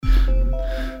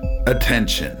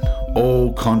Attention,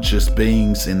 all conscious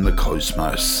beings in the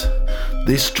cosmos.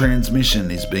 This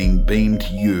transmission is being beamed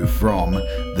to you from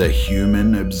the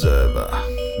Human Observer.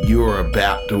 You are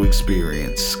about to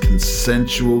experience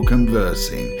consensual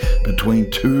conversing between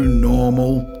two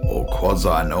normal or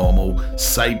quasi-normal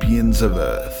sapiens of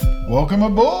Earth. Welcome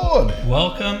aboard!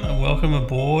 Welcome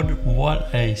aboard.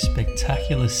 What a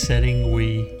spectacular setting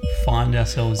we find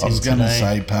ourselves in today. I was going to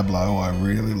say, Pablo, I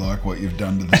really like what you've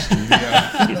done to the studio.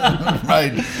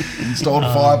 Mate, installed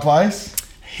a fireplace.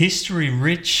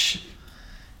 History-rich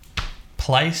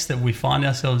place that we find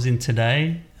ourselves in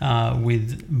today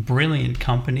with brilliant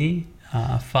company.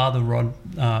 Father Rod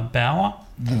Bauer.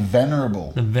 The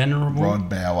venerable Rod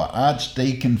Bauer,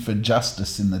 Archdeacon for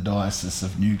Justice in the Diocese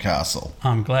of Newcastle.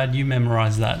 I'm glad you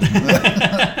memorised that.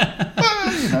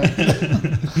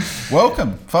 Well,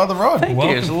 welcome, Father Rod. Thank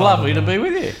you. It's lovely to be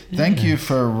with you. Thank you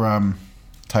for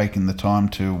taking the time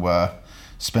to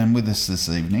spend with us this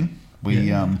evening.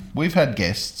 We've had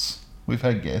guests.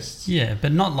 Yeah,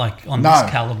 but not like on this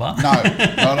calibre. No,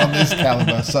 not on this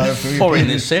calibre. Or in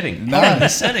this setting. No. In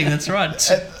this setting, that's right.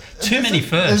 Too many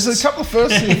firsts. There's a couple of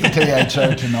firsts here for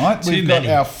THO tonight. We've got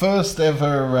our first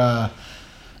ever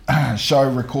show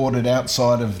recorded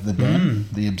outside of the den,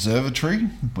 the observatory.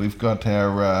 We've got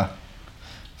our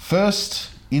first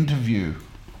interview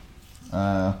with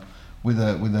a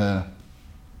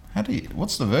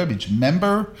what's the verbiage?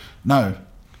 Member? No.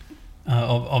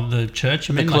 Of the church,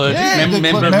 you mean? The clergy.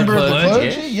 Member of the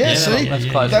clergy. Yeah, see, that's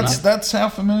close enough. That's how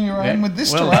familiar I am with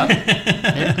this terrain.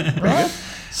 Right?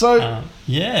 So,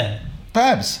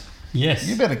 Babs. Yes.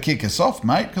 You better kick us off,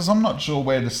 mate, because I'm not sure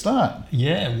where to start.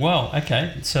 Yeah, well,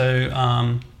 okay. So,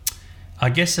 I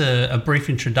guess a brief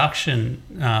introduction,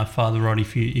 Father Rod,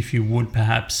 if you would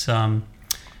perhaps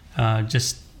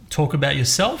just talk about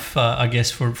yourself, I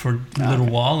guess, for a little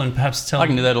while, and perhaps tell... I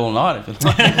can do that all night if it's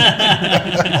like.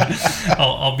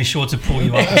 I'll be sure to pull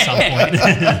you up at some point.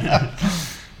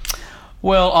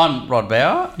 Well, I'm Rod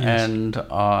Bauer, Yes. and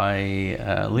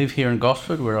I live here in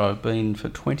Gosford, where I've been for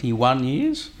 21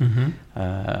 years. Mm-hmm.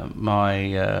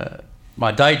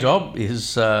 My day job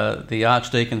is the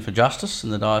Archdeacon for Justice in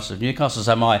the Diocese of Newcastle.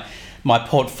 So my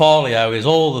portfolio is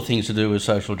all the things to do with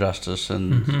social justice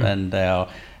and our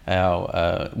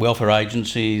welfare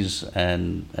agencies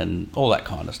and all that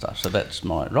kind of stuff. So that's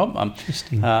my job.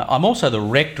 Interesting. I'm also the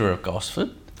rector of Gosford,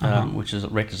 which is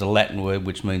rector is a Latin word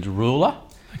which means ruler.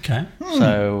 Okay.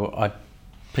 So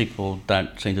people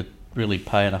don't seem to really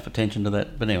pay enough attention to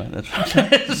that. But anyway, that's Okay.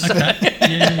 Okay.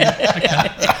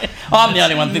 I'm the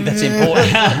only one who think that's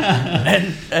important.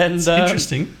 and It's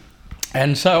interesting.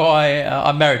 And so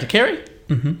I'm married to Kerry.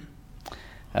 Mm-hmm.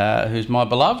 Who's my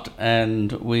beloved,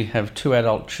 and we have 2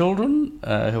 adult children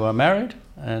who are married,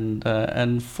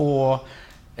 and 4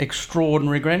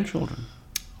 extraordinary grandchildren.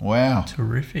 Wow.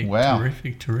 Terrific. Wow.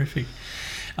 Terrific.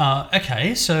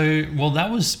 Okay, so, well, that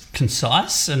was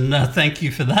concise, and thank you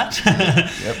for that.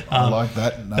 Yep, I like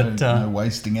that. No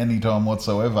wasting any time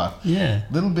whatsoever. Yeah.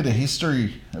 Little bit of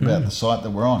history about the site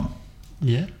that we're on.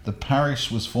 Yeah. The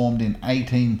parish was formed in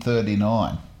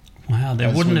 1839. Wow,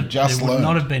 there would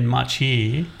not have been much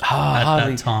here at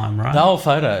that time, right? The old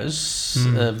photos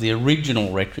of the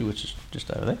original rectory, which is just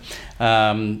over there,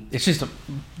 it's just a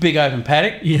big open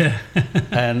paddock. Yeah.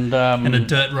 And a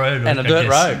dirt road. And a dirt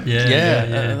road.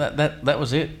 Yeah. That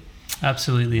was it.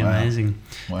 Absolutely amazing.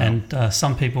 Wow. And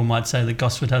some people might say that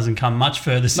Gosford hasn't come much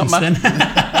further since much. then.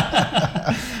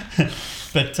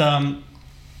 But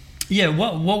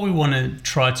what we want to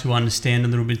try to understand a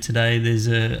little bit today, there's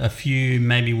a few,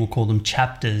 maybe we'll call them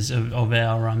chapters of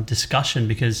our discussion,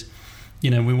 because,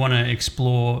 we want to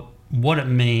explore what it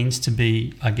means to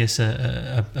be, I guess,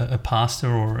 a pastor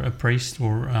or a priest,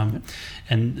 or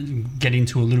and get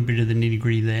into a little bit of the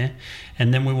nitty-gritty there.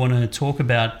 And then we want to talk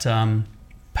about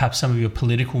perhaps some of your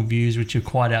political views, which are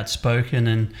quite outspoken,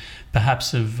 and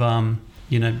perhaps have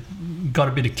got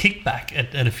a bit of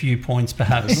kickback at a few points,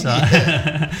 perhaps,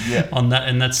 on that,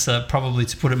 and that's probably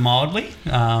to put it mildly.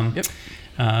 Yep.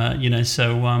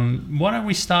 So why don't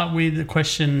we start with a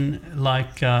question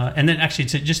like, and then actually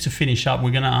just to finish up,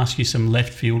 we're going to ask you some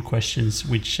left field questions,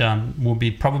 which will be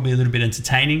probably a little bit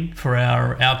entertaining for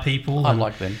our people. I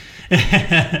like them.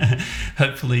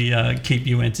 Hopefully keep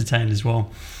you entertained as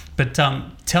well. But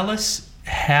tell us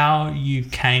how you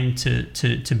came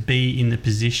to be in the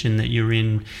position that you're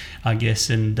in, I guess,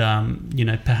 and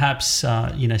perhaps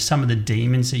some of the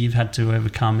demons that you've had to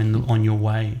overcome on your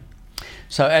way.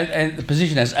 So, and the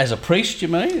position as a priest, you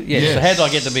mean? Yes. So how did I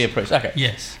get to be a priest? Okay.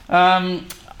 Yes. I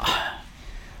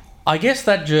guess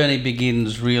that journey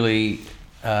begins really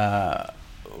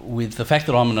with the fact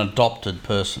that I'm an adopted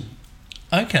person.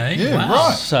 Okay. Yeah, wow.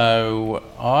 right. So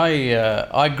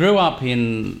I grew up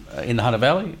in the Hunter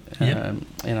Valley, Yep.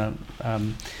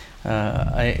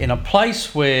 in a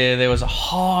place where there was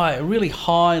a really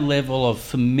high level of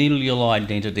familial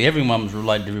identity. Everyone was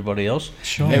related to everybody else.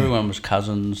 Sure. Everyone was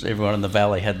cousins. Everyone in the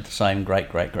valley had the same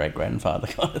great-great-great-grandfather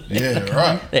kind of thing. Yeah,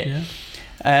 right. Yeah. Yeah.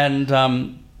 And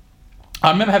I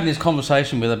remember having this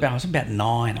conversation with I was about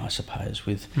 9, I suppose,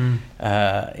 with, and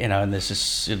there's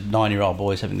this 9-year-old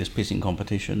boys having this pissing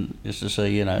competition just to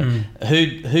see,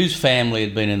 whose family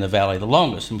had been in the valley the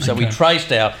longest. And so we Okay.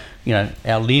 traced our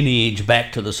lineage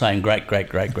back to the same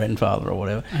great-great-great-grandfather or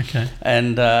whatever. Okay.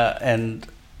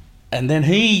 And then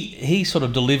he sort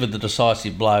of delivered the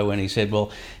decisive blow when he said, well,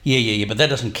 yeah, but that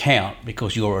doesn't count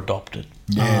because you're adopted.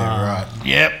 Yeah, right.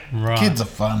 Yep. Right. Kids are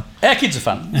fun. Our kids are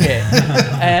fun,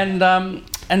 yeah.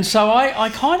 and so I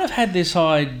kind of had this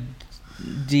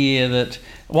idea that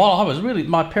while I was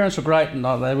my parents were great and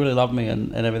they really loved me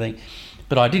and everything,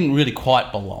 but I didn't really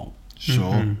quite belong.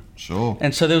 Sure, sure.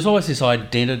 And so there was always this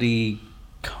identity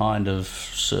kind of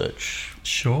search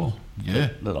Sure. Yeah.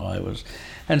 that I was.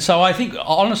 And so I think,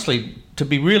 honestly, to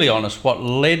be really honest, what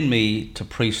led me to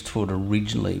priesthood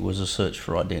originally was a search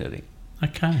for identity.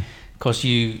 Okay. Because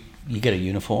you get a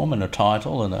uniform and a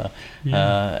title and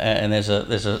Yeah. and there's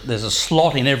a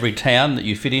slot in every town that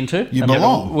you fit into. You no matter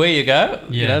belong. where you go.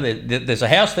 Yeah. There's a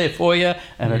house there for you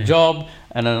and a job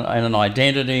and an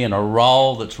identity and a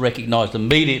role that's recognised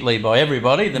immediately by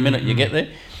everybody the minute you get there.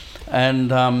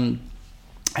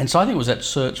 And so I think it was that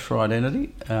search for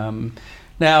identity.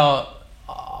 Now,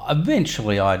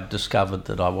 eventually I discovered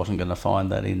that I wasn't going to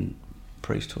find that in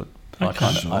priesthood. Okay.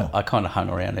 I kind of hung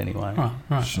around anyway.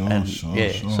 Right. Sure.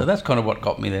 So that's kind of what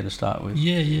got me there to start with.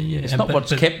 Yeah. It's not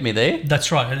what's kept me there.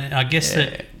 That's right. And I guess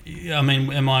that, I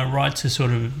mean, am I right to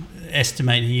sort of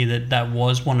estimate here that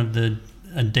was one of the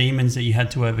demons that you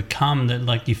had to overcome, that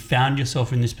like you found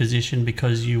yourself in this position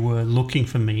because you were looking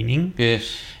for meaning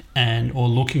Yes. or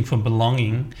looking for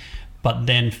belonging, but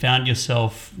then found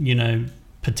yourself,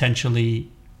 potentially,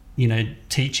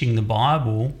 teaching the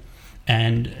Bible,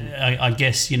 and I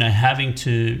guess, having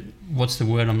to, what's the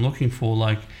word I'm looking for,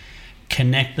 like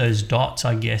connect those dots,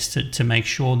 I guess, to make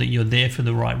sure that you're there for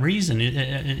the right reason.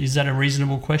 Is that a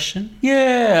reasonable question?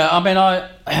 Yeah, I mean,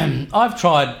 I've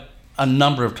tried a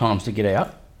number of times to get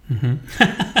out.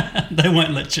 They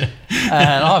won't let you.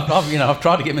 And I've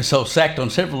tried to get myself sacked on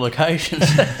several occasions.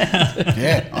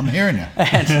 Yeah, I'm hearing you.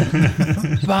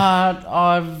 But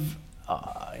I've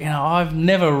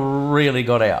never really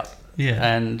got out. Yeah.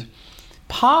 And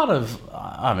part of,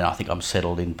 I think I'm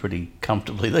settled in pretty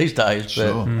comfortably these days, but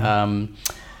Sure.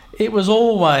 it was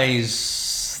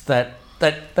always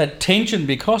that tension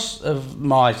because of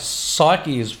my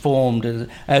psyche is formed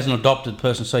as an adopted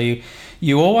person. So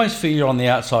you always feel you're on the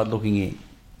outside looking in.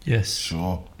 Yes.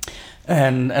 Sure.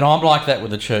 And I'm like that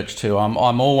with the church too. I'm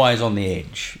always on the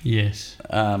edge. Yes.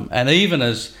 And even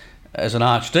as an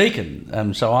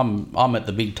archdeacon, so I'm at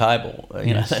the big table.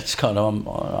 Yes. That's kind of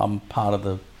I'm part of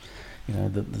the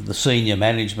the senior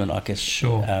management, I guess.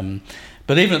 Sure.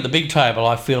 But even at the big table,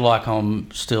 I feel like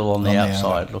I'm still on the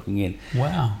outside looking in.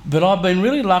 Wow. But I've been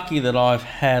really lucky that I've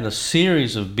had a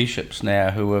series of bishops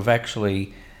now who have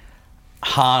actually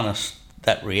harnessed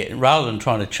that rather than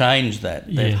trying to change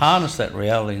that. They've harnessed that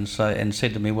reality and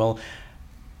said to me, well,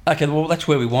 okay, well, that's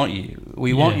where we want you.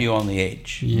 We want you on the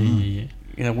edge. Yeah.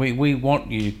 We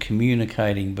want you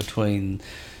communicating between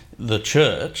the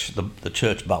church, the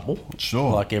church bubble.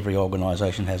 Sure. Like every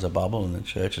organisation has a bubble, and the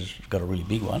church has got a really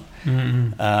big one.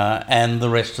 Mm-hmm. And the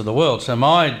rest of the world. So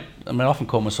I often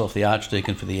call myself the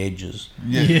archdeacon for the edges.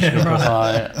 Yeah. Because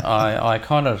Right. I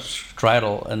kind of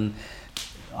straddle, and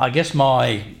I guess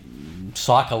my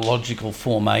psychological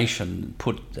formation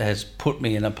has put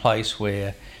me in a place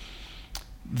where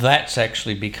that's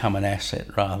actually become an asset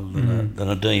rather than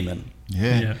a demon.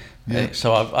 Yeah.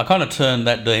 So I kind of turned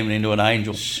that demon into an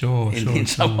angel. Sure. In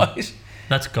some ways,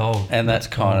 That's gold. and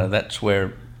that's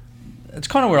where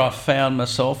I found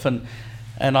myself, and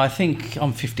I think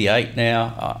I'm 58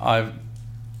 now. I've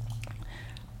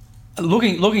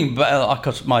looking back,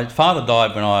 because my father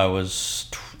died when I was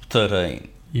 13.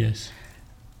 Yes.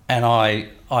 And I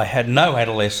had no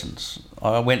adolescence.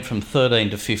 I went from 13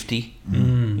 to 50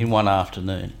 in one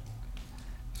afternoon.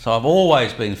 So I've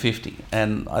always been 50.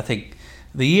 And I think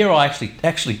the year I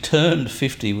actually turned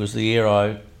 50 was the year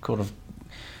I kind of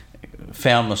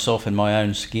found myself in my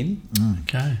own skin.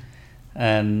 Okay.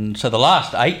 And so the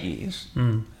last 8 years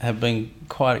have been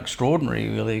quite extraordinary,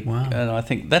 really. Wow. And I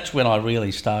think that's when I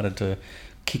really started to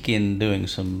kick in doing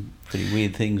some pretty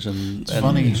weird things and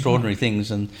funny. extraordinary things.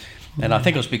 And I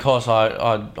think it was because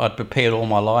I'd prepared all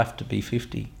my life to be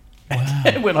 50.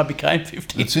 Wow. when I became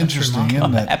 50. It's interesting,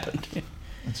 isn't That it? happened.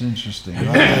 It's interesting.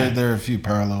 There are a few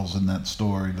parallels in that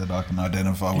story that I can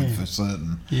identify with for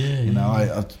certain. Yeah, You know,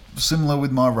 I similar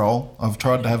with my role. I've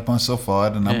tried to have myself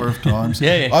fired a number of times.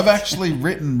 Yeah. I've actually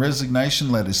written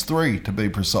resignation letters, 3 to be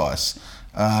precise,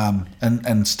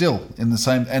 and still in the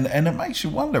same. And it makes you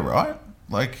wonder, right?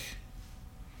 Like,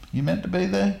 you meant to be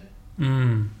there?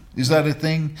 Is that a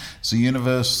thing? Is the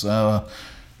universe,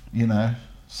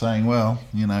 saying, well,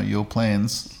 your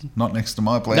plans, not next to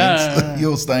my plans. No.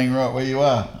 You're staying right where you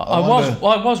are. I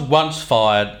was once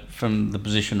fired from the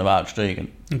position of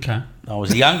archdeacon. Okay. I was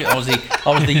the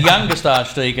youngest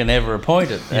archdeacon ever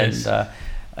appointed, Yes.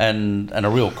 and a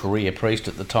real career priest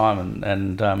at the time,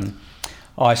 and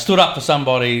I stood up for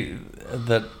somebody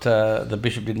that the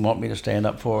bishop didn't want me to stand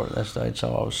up for at that stage,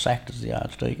 so I was sacked as the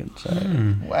archdeacon. So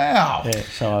Wow. yeah,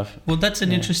 so Well, that's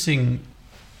an interesting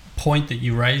point that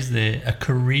you raised there. A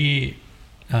career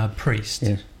priest,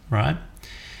 Yes. right?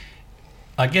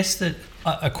 I guess that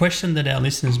a question that our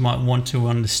listeners might want to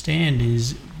understand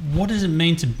is, what does it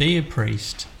mean to be a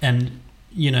priest? And,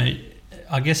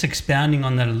 I guess expounding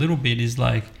on that a little bit is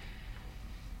like,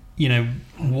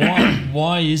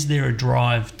 why is there a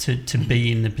drive to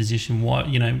be in the position? Why,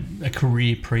 a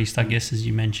career priest, I guess, as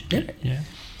you mentioned. Yeah.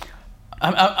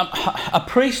 a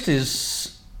priest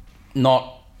is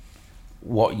not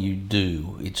what you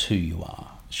do, it's who you are.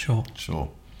 Sure.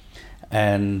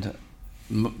 And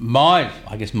my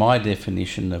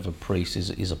definition of a priest is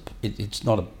it's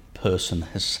not a person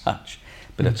as such,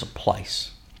 but it's a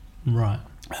place. Right.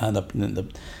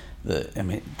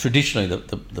 Traditionally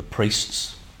the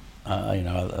priests,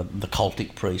 the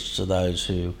cultic priests are those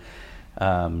who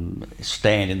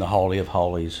stand in the Holy of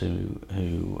Holies,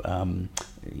 who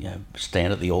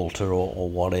stand at the altar or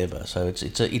whatever. So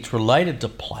it's related to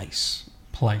place.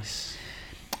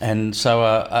 And so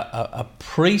a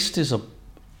priest is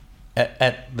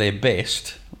at their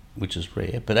best, which is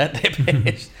rare, but at their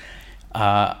best,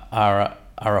 are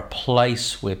a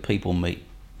place where people meet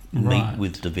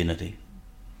with divinity.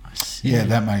 I see. Yeah,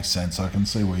 that makes sense. I can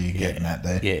see where you're getting at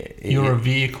there. Yeah, You're a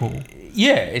vehicle.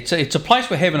 Yeah, it's a place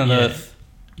where heaven and earth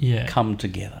Yeah. come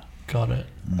together. Got it.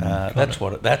 That's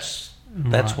what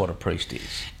a priest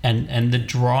is. And the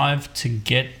drive to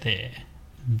get there,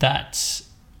 that's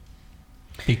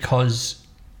because...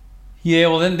 Yeah,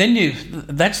 well then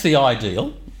that's the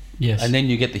ideal. Yes. And then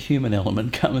you get the human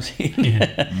element comes in.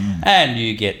 Yeah. And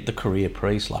you get the career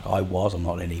priest, like I was, I'm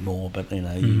not anymore, but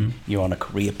you're on a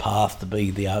career path to be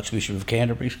the Archbishop of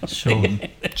Canterbury. Sure.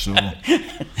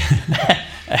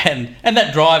 And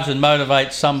that drives and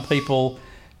motivates some people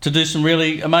to do some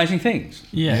really amazing things.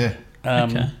 Yeah.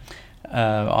 Okay.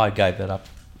 I gave that up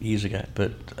years ago,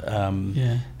 but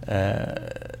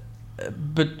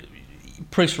but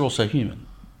priests are also human.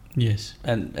 Yes.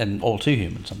 And all too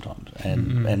human sometimes,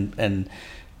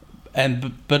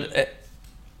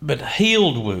 but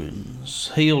healed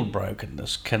wounds, healed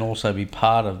brokenness can also be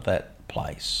part of that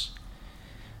place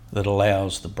that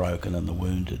allows the broken and the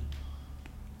wounded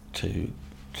to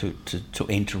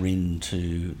enter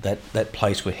into that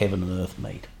place where heaven and earth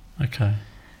meet. Okay.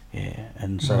 Yeah,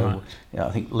 and so I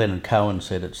think Leonard Cohen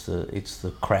said it's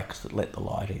the cracks that let the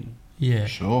light in. Yeah.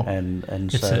 Sure. And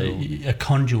It's so a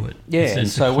conduit. yeah, It's and a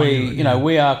so conduit,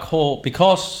 we are called,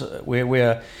 because we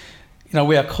are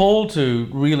called to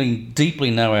really deeply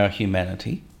know our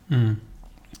humanity and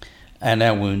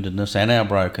our woundedness and our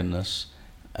brokenness,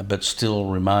 but still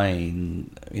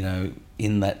remain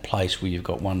in that place where you've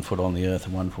got one foot on the earth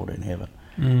and one foot in heaven,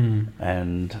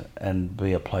 and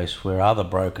be a place where other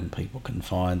broken people can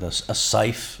find a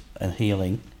safe and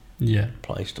healing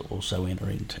place to also enter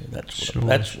into. That's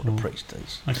what a priest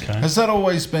is. Okay. Has that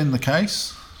always been the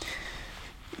case?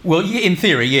 Well, yeah, in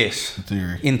theory, yes.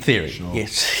 In theory, Sure.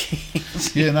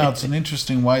 yes. Yeah, no, it's an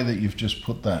interesting way that you've just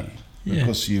put that. Yeah.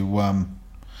 Because you, I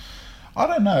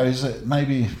don't know, is it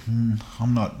maybe,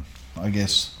 I'm not, I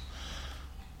guess,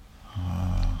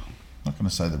 not going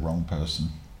to say the wrong person,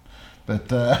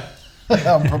 but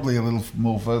I'm probably a little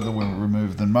more further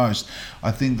removed than most.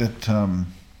 I think that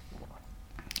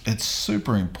it's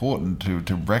super important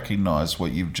to recognise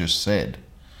what you've just said.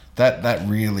 That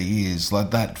really is,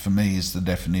 like, that for me is the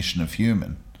definition of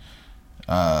human.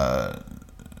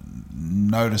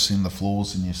 Noticing the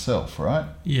flaws in yourself, right?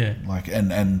 Yeah. Like,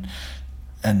 and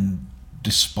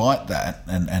despite that,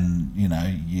 and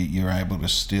you're able to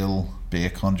still be a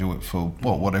conduit for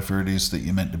whatever it is that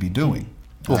you're meant to be doing.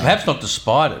 Well, perhaps not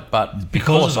despite it, but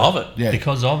because of it. Yeah.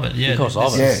 Because of it, yeah. Because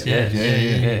of it.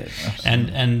 Yeah.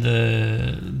 And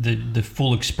the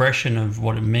full expression of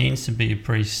what it means to be a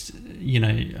priest,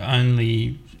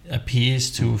 only appears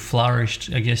to have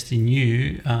flourished, I guess, in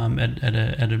you at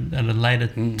a later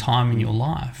time in your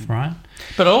life, right?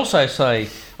 But I would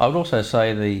also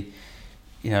say the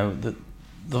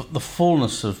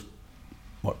fullness of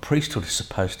what priesthood is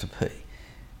supposed to be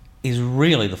is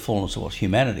really the fullness of what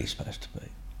humanity is supposed to be.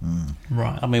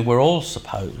 Right. I mean, we're all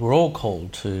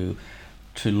called to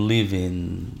live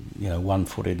in, one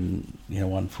foot in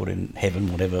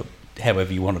heaven,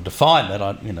 however you want to define that.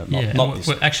 We're going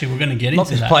to get not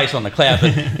into this that. place on the cloud,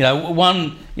 but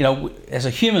as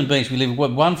a human beings, we live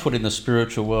with 1 foot in the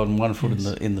spiritual world and 1 foot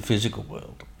in the physical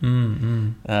world.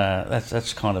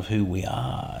 That's kind of who we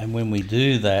are, and when we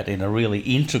do that in a really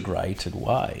integrated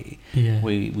way,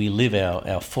 we live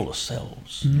our fullest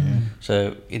selves.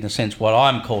 So, in a sense, what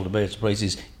I'm called to be as a priest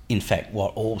is, in fact,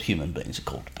 what all human beings are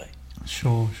called to be.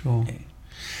 Sure. Yeah.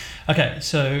 Okay,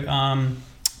 so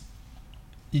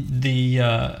the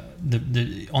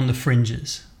on the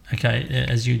fringes, okay,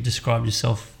 as you described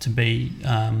yourself to be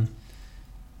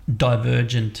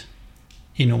divergent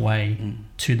in a way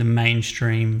to the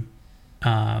mainstream,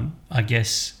 I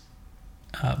guess,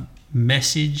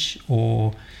 message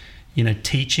or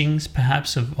teachings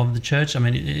perhaps of the church. I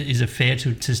mean, is it fair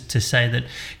to say that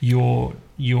your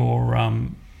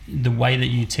the way that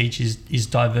you teach is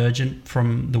divergent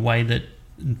from the way that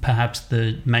perhaps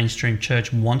the mainstream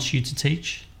church wants you to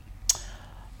teach?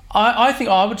 I think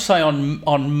I would say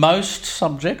on most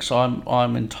subjects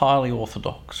I'm entirely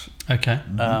orthodox. Okay.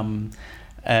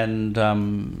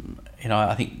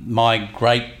 I think my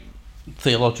great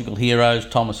theological heroes,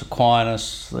 Thomas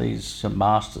Aquinas, these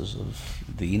masters of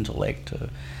the intellect,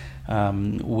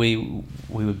 we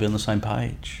would be on the same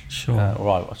page. Sure.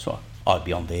 I'd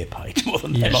be on their page more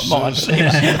than Yeah, not mine. But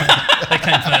anyway. They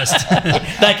came first.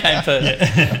 They came first.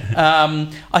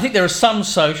 Yeah. I think there are some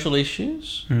social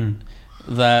issues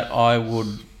that I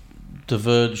would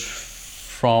diverge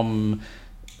from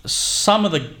some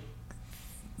of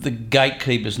the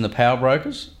gatekeepers and the power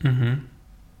brokers.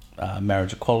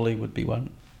 Marriage equality would be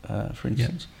one, for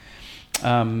instance.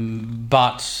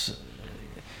 But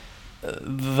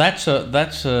that's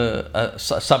a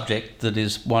subject that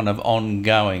is one of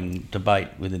ongoing debate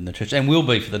within the church, and will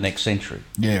be for the next century.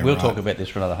 Yeah, we'll right. talk about this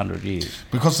for another 100 years.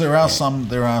 Because there are some,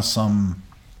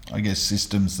 I guess,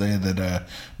 systems there that are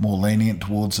more lenient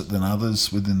towards it than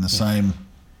others within the same.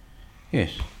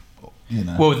 Yes.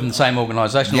 Well, within the same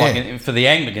organisation, Yeah. like for the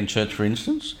Anglican Church, for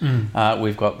instance,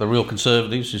 we've got the real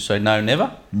conservatives who say no,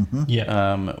 never.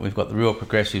 Yeah. We've got the real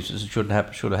progressives who should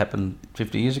have happened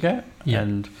 50 years ago, Yeah.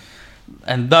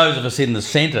 and those of us in the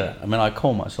centre. I mean, I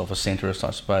call myself a centrist,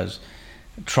 I suppose,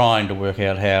 trying to work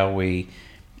out how we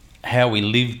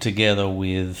live together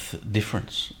with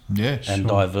difference and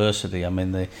diversity. I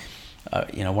mean,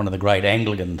 one of the great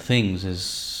Anglican things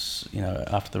is,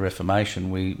 after the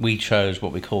Reformation, we chose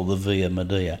what we call the Via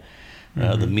Media,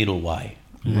 the middle way.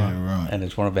 Right. And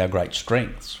it's one of our great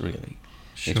strengths, really.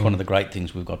 Sure. It's one of the great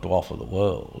things we've got to offer the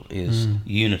world is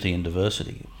unity and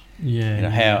diversity. Yeah.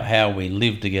 How we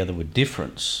live together with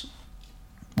difference.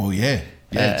 Well, yeah.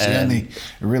 It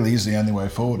really is the only way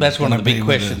forward. That's one of the big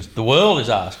questions the world is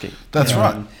asking. That's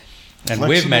right. And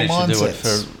we've managed to do it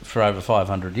mindsets. for over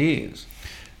 500 years.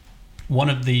 One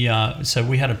of the so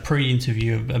we had a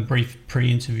brief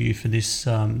pre-interview for this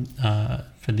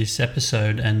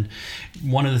episode, and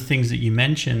one of the things that you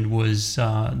mentioned was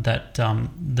that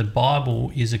the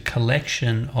Bible is a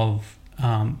collection of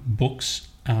books,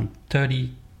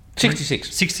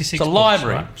 66. 66 It's a books,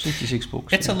 library. right? 66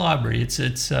 books. It's a library. It's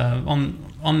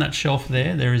on that shelf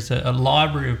there. There is a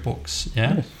library of books.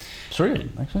 Yeah. Yes. 3 of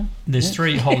them, actually. There's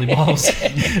 3 holy Bibles,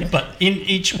 but in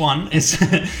each one is.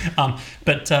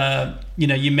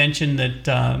 You mentioned that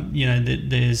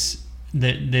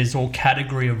that there's all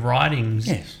category of writings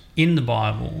in the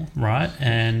Bible, right?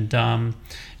 And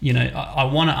I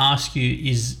want to ask you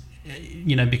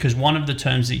because one of the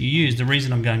terms that you use, the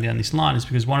reason I'm going down this line is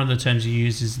because one of the terms you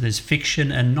use is there's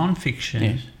fiction and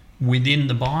non-fiction within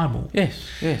the Bible.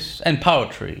 Yes, and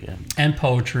poetry and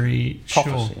poetry,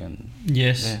 prophecy sure. and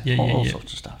all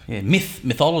sorts of stuff. Yeah,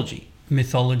 mythology.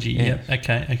 Yes. Yeah.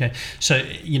 Okay. So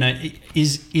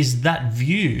is that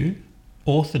view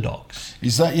orthodox?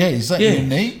 Is that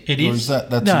unique? It or is.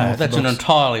 That's an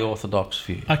entirely orthodox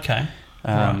view. Okay.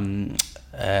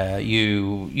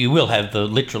 You will have the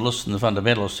literalists and the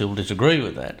fundamentalists who will disagree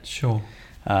with that. Sure.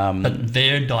 But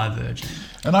they're divergent.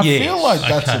 And I feel like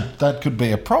that could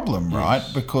be a problem, right?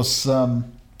 Because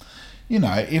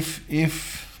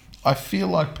if I feel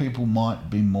like people might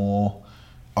be more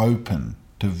open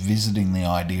to visiting the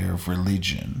idea of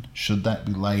religion, should that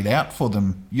be laid out for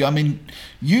them? I mean,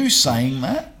 you saying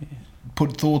that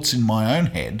put thoughts in my own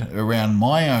head around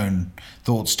my own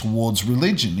thoughts towards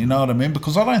religion. You know what I mean?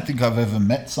 Because I don't think I've ever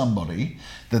met somebody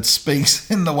that speaks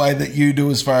in the way that you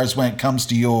do as far as when it comes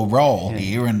to your role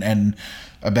here and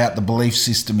about the belief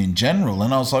system in general.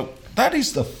 And I was like, that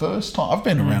is the first time. I've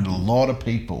been around a lot of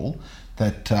people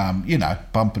that,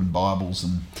 bumping Bibles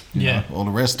and you know, all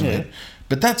the rest of it.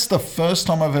 But that's the first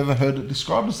time I've ever heard it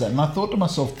described as that. And I thought to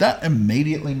myself, that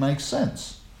immediately makes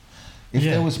sense. If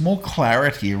there was more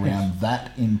clarity around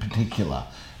that in particular,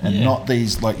 and not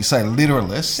these, like you say,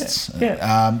 literalists,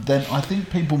 then I think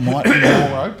people might be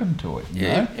more open to it. You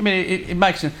know? I mean, it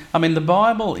makes sense. I mean, the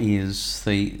Bible is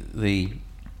the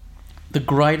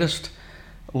greatest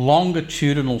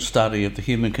longitudinal study of the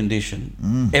human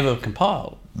condition ever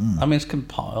compiled. I mean, it's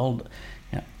compiled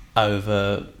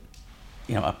over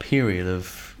a period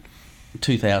of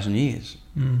 2,000 years,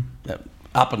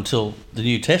 up until the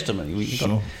New Testament.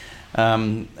 Sure.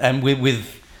 And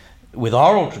with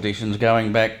oral traditions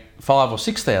going back 5,000 or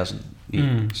 6,000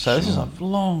 years. So this is a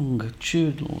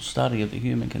longitudinal study of the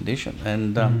human condition,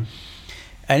 and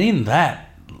in that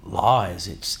lies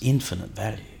its infinite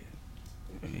value.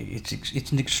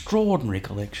 It's an extraordinary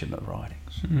collection of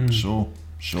writings.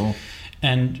 Sure.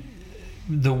 And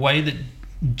the way that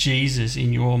Jesus,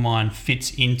 in your mind,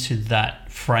 fits into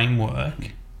that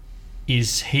framework,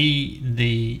 is he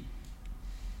the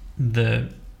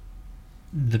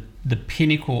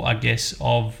pinnacle, I guess,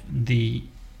 of the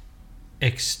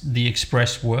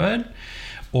express word,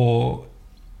 or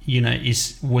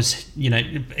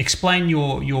explain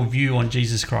your view on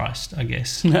Jesus Christ, I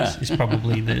guess, is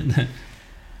probably the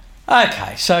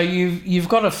Okay, so you've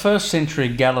got a first century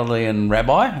Galilean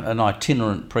rabbi, an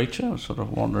itinerant preacher, sort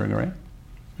of wandering around,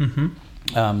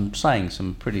 saying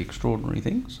some pretty extraordinary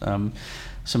things,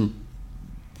 some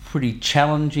pretty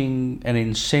challenging and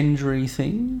incendiary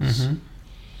things.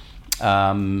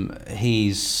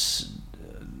 He's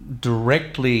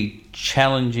directly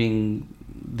challenging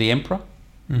the emperor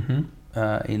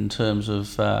in terms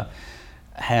of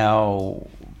how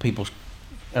people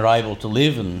are able to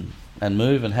live and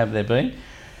move and have their being.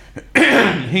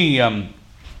 He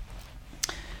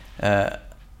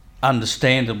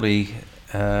understandably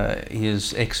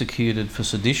is executed for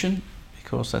sedition,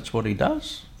 because that's what he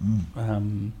does.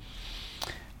 And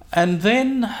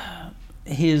then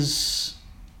his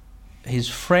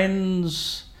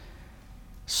friends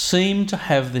seem to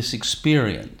have this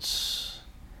experience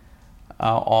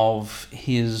of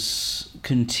his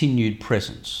continued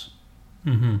presence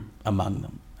among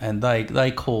them, and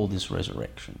they call this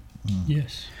resurrection.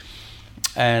 Yes.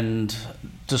 And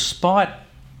despite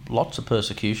lots of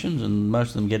persecutions and most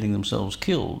of them getting themselves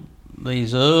killed,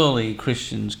 these early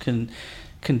Christians can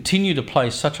continue to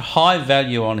place such a high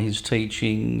value on his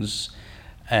teachings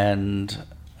and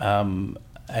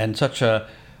such an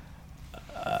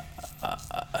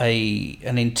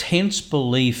intense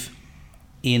belief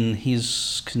in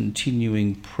his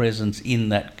continuing presence in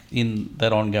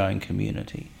that ongoing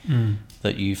community,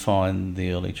 that you find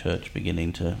the early church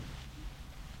beginning to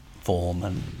form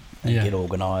and get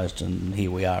organised, and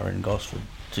here we are in Gosford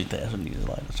 2,000 years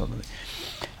later, sort of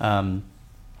thing.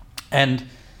 And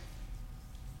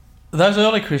those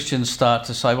early Christians start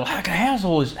to say, well, how's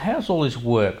all this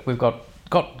work? We've got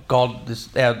God,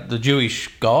 the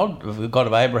Jewish God, the God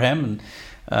of Abraham,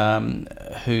 and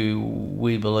who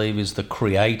we believe is the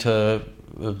creator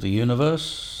of the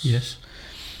universe. Yes.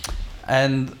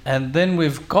 And then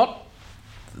we've got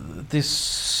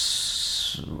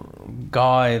this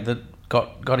guy that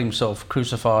got himself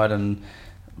crucified,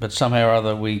 but somehow or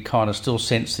other we kind of still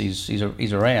sense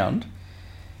he's around.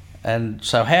 And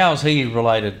so how's he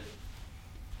related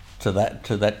to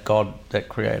that God, that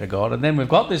creator God? And then we've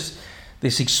got this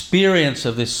experience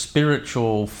of this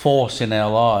spiritual force in our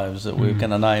lives that we're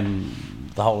going to name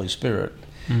the Holy Spirit.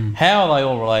 How are they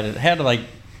all related? How do they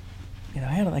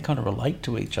kind of relate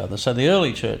to each other? So the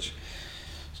early church,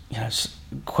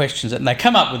 questions it, and they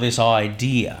come up with this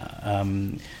idea.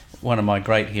 One of my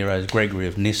great heroes, Gregory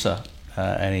of Nyssa,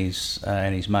 and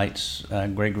his mates,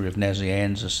 Gregory of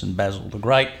Nazianzus and Basil the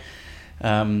Great,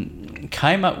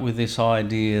 came up with this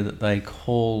idea that they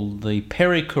called the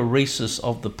perichoresis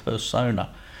of the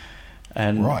persona,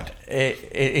 and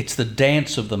it's the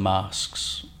dance of the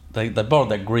masks. They borrowed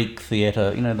that Greek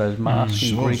theatre, those masks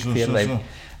in Greek theatre.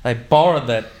 They borrowed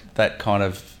that kind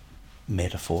of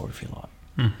metaphor, if you like.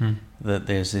 That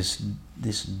there's this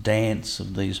dance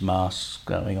of these masks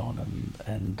going on,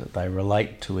 and they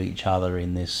relate to each other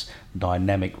in this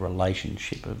dynamic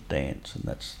relationship of dance, and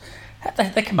that's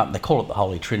they come up and they call it the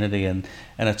Holy Trinity, and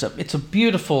it's a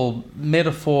beautiful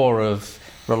metaphor of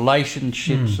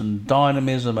relationships and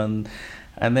dynamism,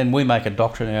 and then we make a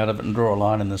doctrine out of it and draw a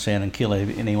line in the sand and kill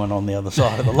anyone on the other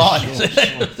side of the line.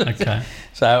 Okay.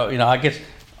 So, I guess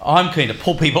I'm keen to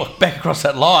pull people back across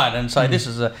that line and say this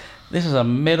is a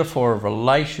metaphor of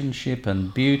relationship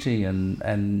and beauty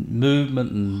and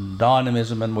movement and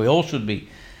dynamism, and we all should be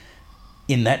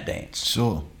in that dance.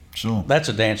 Sure. That's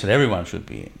a dance that everyone should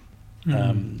be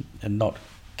in, and not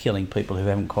killing people who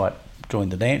haven't quite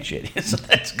joined the dance yet. So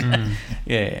that's good.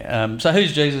 Yeah. So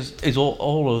who's Jesus is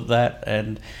all of that,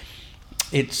 and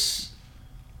it's,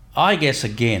 I guess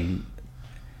we're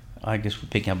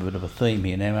picking up a bit of a theme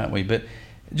here now, aren't we? But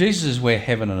Jesus is where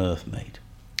heaven and earth meet.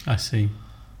 I see.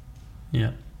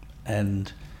 Yeah.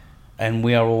 And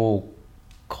we are all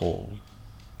called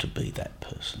to be that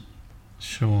person.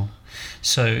 Sure.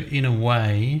 So in a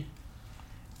way,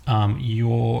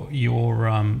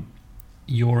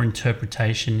 your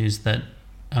interpretation is that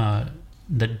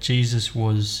that Jesus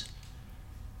was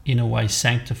in a way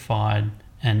sanctified,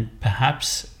 and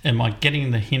perhaps, am I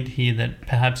getting the hint here that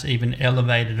perhaps even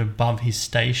elevated above his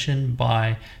station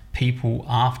by people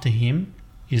after him?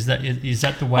 Is that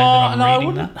the way that I'm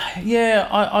reading that? Yeah,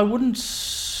 I wouldn't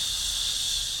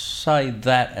say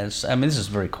that as... I mean, this is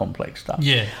very complex stuff.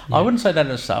 Yeah. I wouldn't say that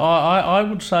as so. I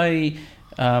would say...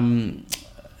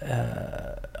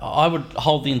 I would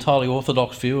hold the entirely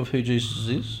orthodox view of who Jesus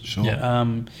is. Sure. Yeah.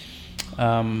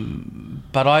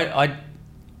 But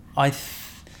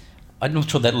I'm not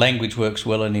sure that language works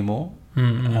well anymore.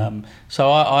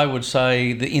 So I would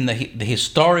say that the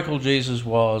historical Jesus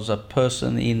was a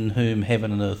person in whom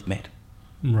heaven and earth met.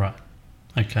 Right.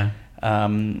 Okay.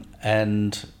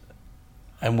 And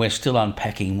we're still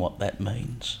unpacking what that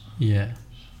means. Yeah.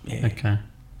 Yeah. Okay.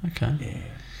 Yeah.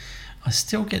 I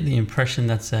still get the impression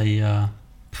that's a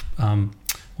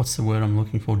what's the word I'm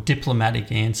looking for?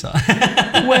 Diplomatic answer.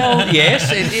 Well, yes.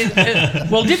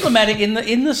 Well, diplomatic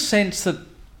in the sense that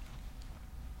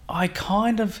I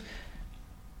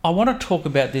want to talk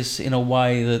about this in a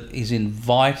way that is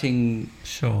inviting.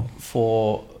 Sure.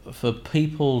 For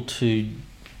people to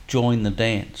join the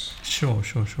dance. Sure.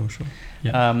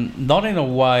 Yeah. Not in a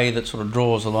way that sort of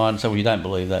draws a line and says, well, you don't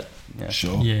believe that.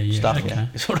 Sure. Yeah. Stuff, Okay.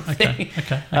 sort of thing.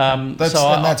 Okay.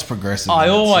 That's progressive. I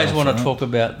in always itself, want to right? talk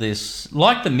about this,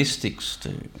 like the mystics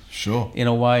do, Sure. in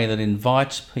a way that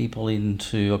invites people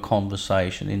into a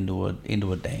conversation,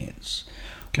 into a dance,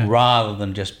 rather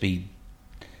than just be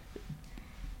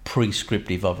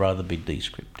prescriptive. I'd rather be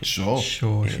descriptive. Sure.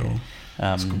 Sure.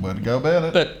 That's a good way to go about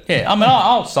it. But yeah, I mean,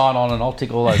 I'll sign on and I'll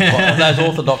tick all those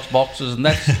orthodox boxes, and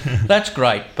that's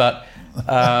great. But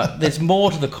there's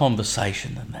more to the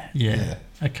conversation than that. Yeah.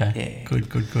 Okay. Yeah.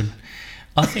 Good.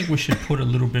 I think we should put a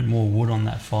little bit more wood on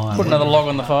that fire. Put another log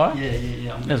on the fire.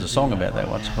 Yeah. There's a song about that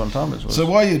once upon a time as well. So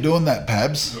while you're doing that,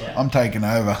 Pabs, I'm taking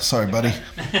over. Sorry, buddy.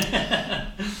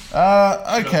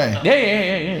 Okay.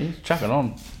 Yeah. Chuck it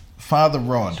on. Father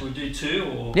Rod. Should we do two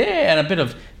or Yeah, and a bit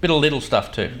of little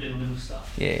stuff too. little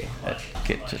stuff? Yeah, that's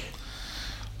get it.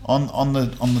 On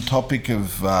the topic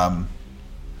of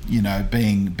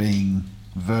being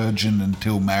virgin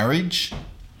until marriage.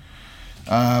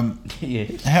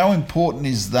 Yes. How important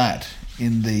is that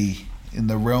in the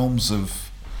realms of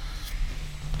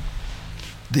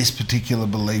this particular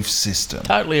belief system?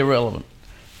 Totally irrelevant.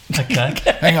 Okay.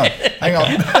 Hang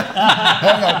on.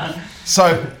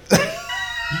 So,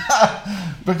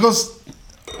 because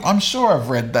I'm sure I've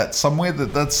read that somewhere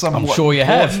that's somewhat. I'm sure you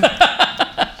have.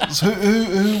 So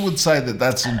who would say that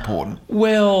that's important?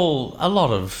 Well, a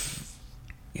lot of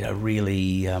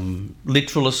really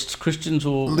literalist Christians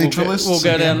will go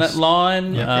down that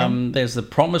line. Yeah. There's the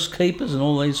promise keepers and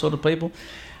all these sort of people.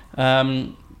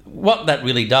 What that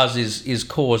really does is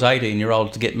cause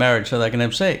 18-year-olds to get married so they can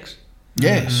have sex.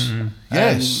 Yes.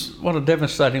 Yes. And what a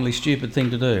devastatingly stupid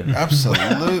thing to do.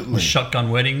 Absolutely.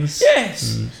 Shotgun weddings.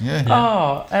 Yes. Yeah.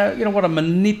 Oh, what a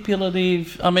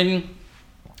manipulative... I mean,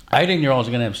 18-year-olds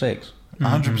are going to have sex.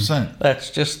 100%.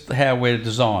 That's just how we're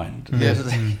designed. Yes.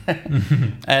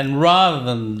 And rather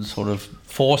than sort of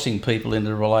forcing people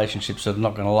into relationships that are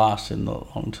not going to last in the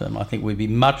long term, I think we'd be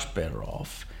much better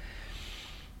off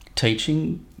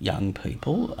teaching young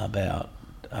people about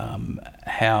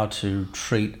how to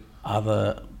treat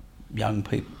other young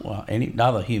people, any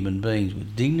other human beings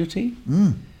with dignity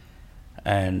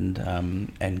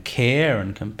and care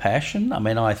and compassion. I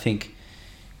mean, I think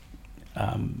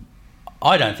I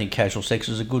don't think casual sex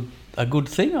is a good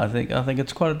thing. I think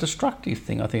it's quite a destructive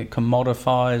thing. I think it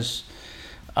commodifies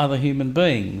other human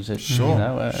beings. It, Sure.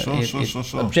 it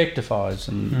Sure. objectifies,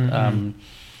 and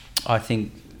I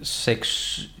think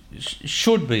sex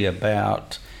should be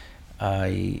about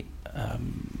a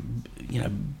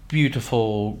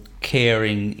beautiful,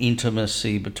 caring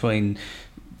intimacy between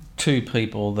two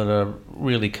people that are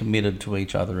really committed to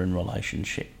each other in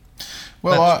relationship.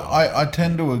 Well, I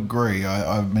tend to agree.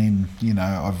 I mean, you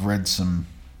know, I've read some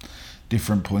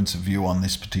different points of view on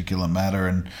this particular matter,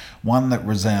 and one that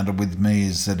resounded with me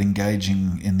is that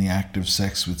engaging in the act of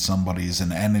sex with somebody is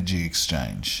an energy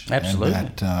exchange. Absolutely.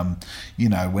 And that, you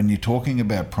know, when you're talking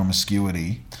about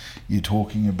promiscuity, you're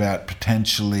talking about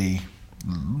potentially,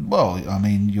 well, I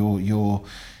mean, you're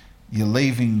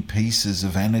leaving pieces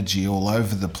of energy all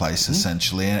over the place,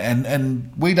 essentially,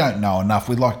 and we don't know enough.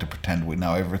 We like to pretend we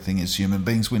know everything as human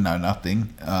beings. We know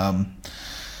nothing.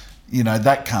 You know,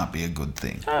 that can't be a good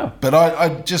thing. Oh. But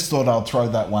I just thought I'll throw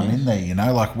that one in there, you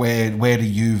know, like where do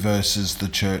you versus the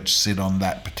church sit on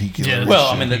that particular issue? Well,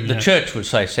 I mean, the church would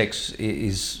say sex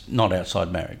is not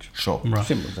outside marriage. Sure. Right.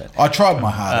 Simple as that. I tried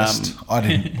my hardest. I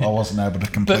wasn't able to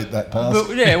complete that task.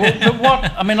 But what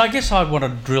I mean, I guess I want to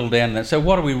drill down that. So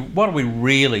what are we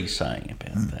really saying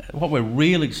about that? What we're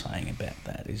really saying about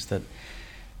that is that,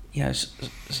 you know,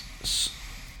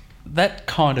 that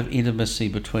kind of intimacy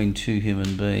between two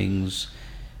human beings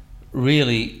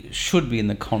really should be in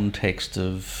the context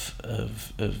of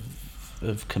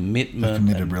commitment, A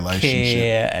committed and relationship.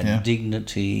 care, and Yeah.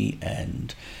 dignity,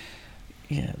 and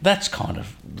that's kind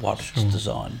of what it's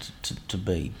designed to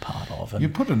be part of. And You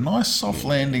put a nice soft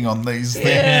landing on these things.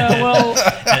 yeah, well,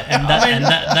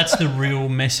 that's the real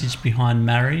message behind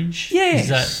marriage. yes. Is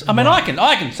that I mean, right?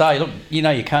 I can say, look, you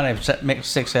know, you can't have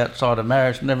sex outside of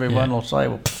marriage, and everyone Yeah. will say,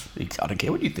 well, I don't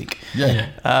care what you think. Yeah.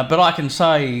 But I can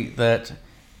say that,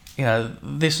 you know,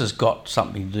 this has got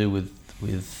something to do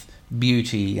with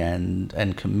beauty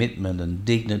and commitment and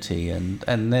dignity, and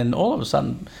then all of a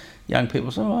sudden, young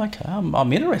people say, "Oh, okay,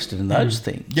 I'm interested in those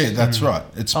things." Yeah, that's right.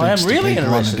 It speaks I am to really people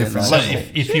on a interested in different those. level. So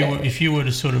if you were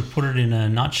to sort of put it in a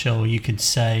nutshell, you could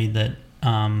say that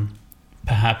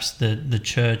perhaps the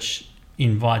church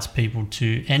invites people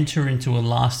to enter into a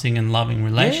lasting and loving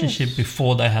relationship Yes.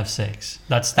 before they have sex.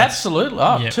 That's Absolutely.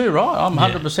 Oh, yeah. too right. I'm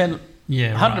 100%.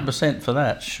 Yeah, 100% for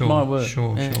that. Sure, My word.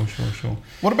 Sure.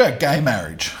 What about gay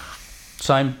marriage?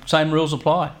 Same rules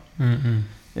apply. Mm-mm.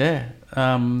 Yeah.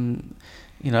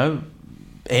 You know,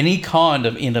 any kind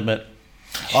of intimate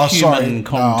Oh, human sorry.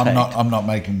 contact. No, I'm not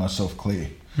making myself clear.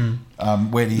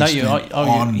 Where do you No, stand you-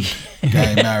 on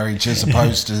gay marriage as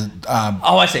opposed to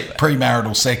Oh, I see.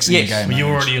 premarital sex in Yes. gay Well, marriage? you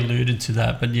already alluded to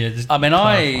that, but yeah. just I mean,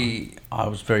 clarify. I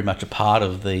was very much a part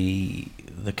of the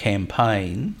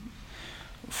campaign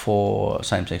for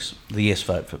same-sex, the yes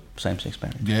vote for same-sex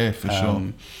marriage. Yeah, for sure.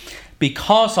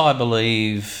 Because I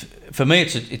believe, for me,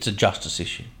 it's a justice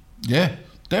issue. Yeah,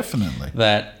 definitely.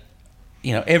 That,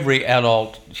 you know, every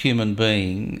adult human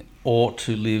being ought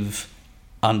to live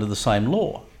under the same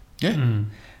law. Yeah.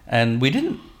 And we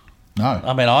didn't. No.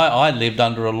 I mean, I lived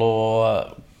under a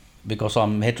law because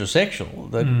I'm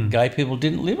heterosexual that gay people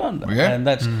didn't live under. Yeah. And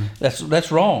that's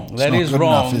wrong. That not is good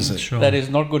wrong. enough, is it? Sure. That is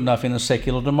not good enough in a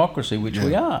secular democracy, which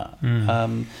we are.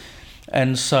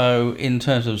 And so in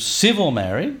terms of civil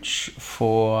marriage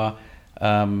for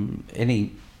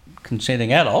any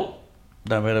consenting adult,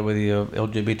 no matter whether you're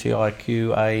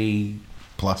LGBTIQA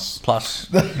Plus.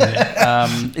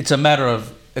 it's a matter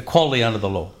of equality under the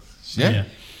law. Yeah,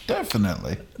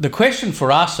 definitely. The question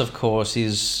for us, of course,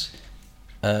 is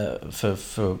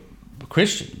for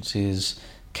Christians is,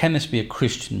 can this be a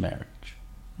Christian marriage?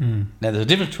 Now, there's a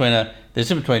difference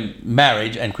between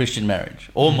marriage and Christian marriage,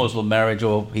 or Muslim marriage,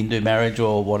 or Hindu marriage,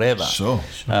 or whatever. Sure.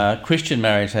 Christian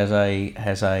marriage has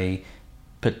a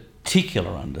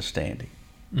particular understanding,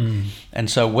 and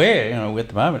so we're at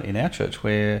the moment in our church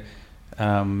where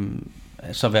some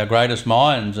of our greatest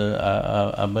minds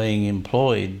are being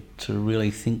employed to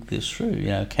really think this through. You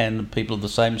know, can people of the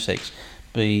same sex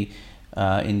be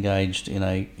engaged in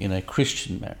a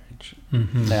Christian marriage?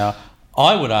 Now,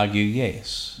 I would argue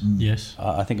yes. Yes.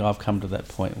 I think I've come to that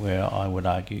point where I would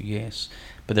argue yes,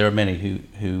 but there are many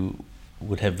who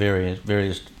would have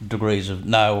various degrees of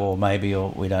no or maybe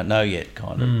or we don't know yet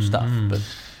kind of stuff. But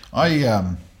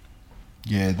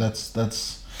That's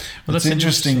that's interesting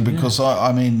interesting, because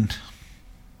I mean,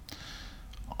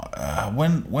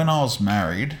 when I was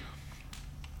married,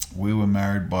 we were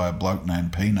married by a bloke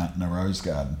named Peanut in a rose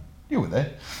garden. You were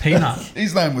there. Peanut.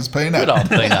 His name was Peanut. good old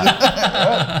Peanut.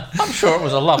 I'm sure it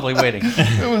was a lovely wedding.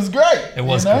 It was great. It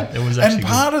was you know? good. It was actually and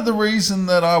part of the reason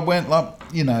that I went,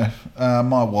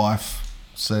 my wife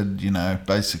said,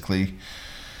 basically,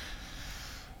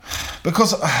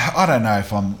 because I don't know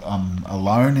if I'm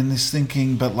alone in this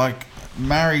thinking, but like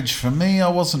marriage for me, I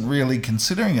wasn't really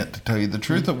considering it, to tell you the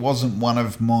truth. It wasn't one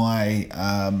of my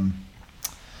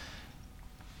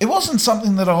it wasn't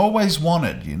something that I always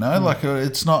wanted, you know. Like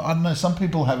it's not. I don't know. Some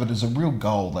people have it as a real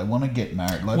goal. They want to get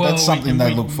married. Like that's something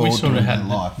they look forward to in their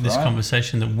life. This right?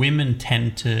 conversation that women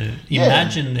tend to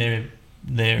imagine their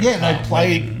they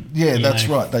play. wedding, That's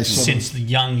right. They since the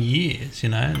young years, you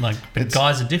know. Like, but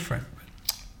guys are different.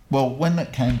 Well, when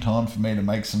it came time for me to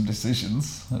make some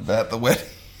decisions about the wedding.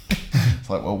 It's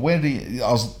like, well,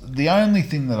 the only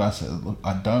thing that I said, look,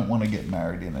 I don't want to get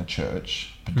married in a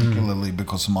church, particularly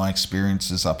because of my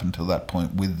experiences up until that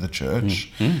point with the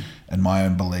church and my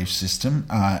own belief system.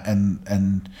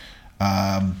 And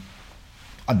I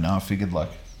don't know, I figured like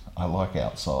I like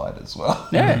outside as well.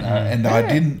 I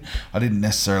didn't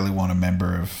necessarily want a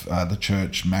member of the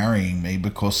church marrying me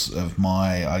because of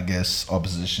my, I guess,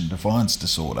 opposition defiance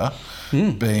disorder.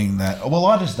 Being that, well,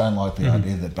 I just don't like the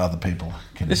idea that other people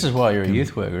can. This is why you're a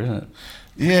youth worker, isn't it?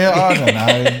 Yeah, I don't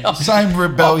know. Same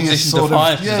rebellious sort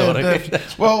of. Yeah,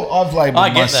 well, I've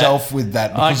labelled myself with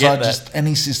that because I just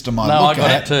any system I look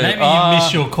at. Too. Maybe you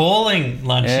miss your calling,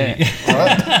 Lunchy. Yeah.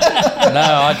 Right? No,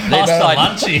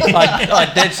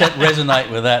 I dead set resonate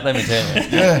with that. Let me tell you.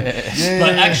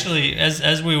 But actually,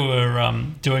 as we were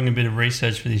doing a bit of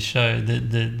research for this show,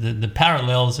 the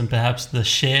parallels and perhaps the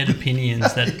shared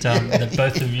opinions that that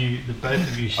both of you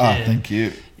share. Oh, thank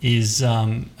you. Is are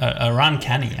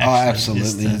uncanny. Actually. Oh,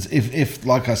 absolutely. If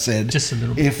like I said, just a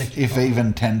little bit if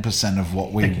even 10% of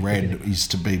what we read is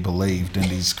to be believed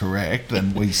and is correct,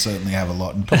 then we certainly have a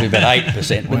lot. And probably about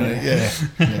 8%.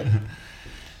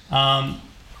 Yeah.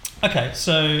 Okay,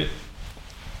 so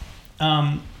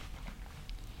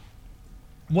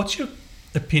what's your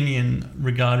opinion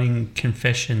regarding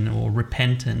confession or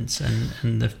repentance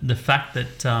and the fact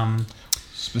that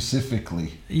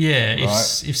specifically,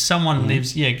 if someone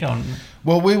lives, go on.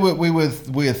 Well,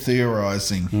 we're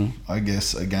theorising, I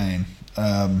guess. Again,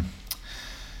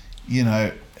 you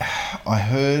know, I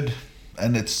heard,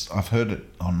 and I've heard it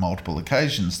on multiple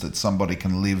occasions that somebody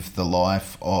can live the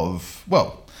life of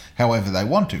however they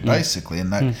want to, basically,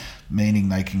 and that meaning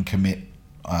they can commit,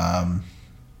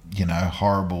 you know,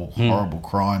 horrible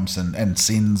crimes and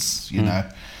sins, you know.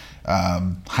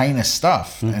 Heinous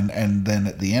stuff, and then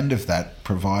at the end of that,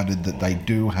 provided that they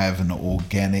do have an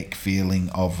organic feeling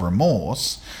of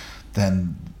remorse,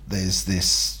 then there's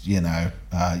this,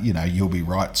 you'll be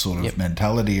right sort of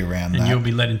mentality around that. And you'll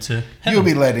be led into heaven. You'll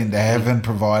be led into heaven,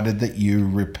 provided that you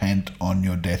repent on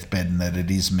your deathbed and that it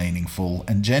is meaningful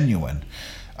and genuine.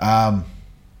 I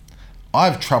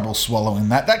have trouble swallowing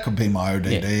that. That could be my ODD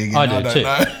again. I don't too.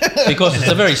 Know. Because it's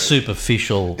a very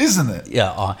superficial... Isn't it?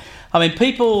 Yeah. I mean,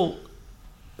 people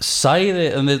say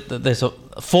that, and there's a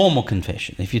formal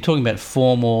confession. If you're talking about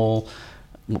formal,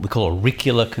 what we call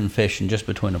auricular confession, just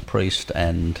between a priest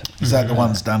and... Is that the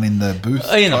ones done in the booth?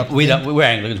 We're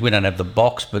Anglicans, we don't have the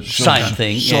box, but same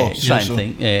thing. Same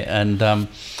thing. Yeah, and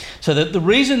so the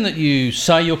reason that you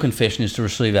say your confession is to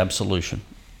receive absolution.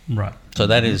 Right. So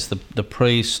that is the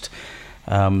priest...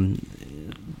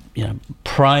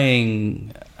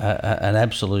 praying an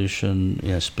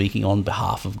absolution, speaking on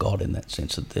behalf of God in that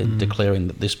sense, that they're declaring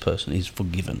that this person is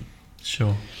forgiven.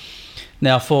 Sure.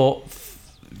 Now, for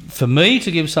me to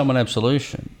give someone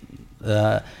absolution,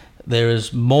 there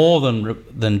is more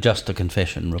than just a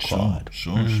confession required.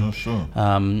 Sure.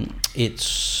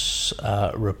 It's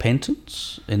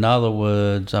repentance. In other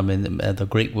words, I mean, the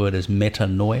Greek word is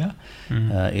metanoia.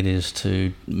 It is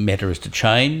meta is to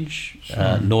change.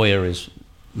 Noia is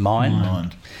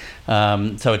mind.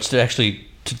 So it's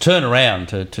to turn around,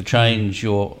 to change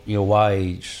your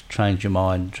ways, change your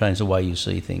mind, change the way you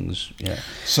see things. Yeah.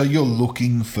 So you're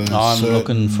looking for. I'm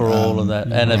looking for all of that,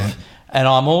 and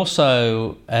I'm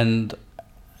also and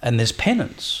there's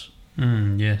penance.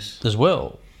 Yes. As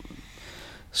well.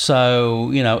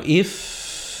 So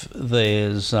if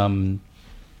there's a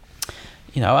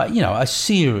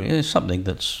serious something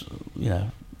that's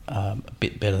a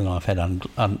bit better than I've had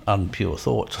unpure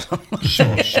thoughts.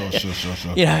 Sure.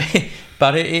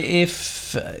 But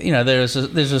if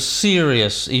there's a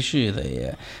serious issue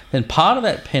there, then part of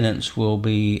that penance will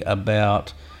be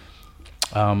about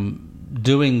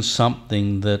doing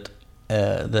something that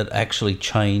actually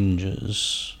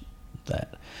changes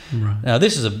that. Right. Now,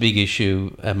 this is a big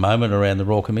issue at the moment around the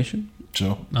Royal Commission.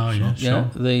 Sure. Oh, yeah, sure.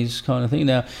 These kind of things.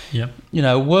 Now, yep.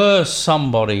 Were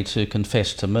somebody to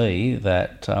confess to me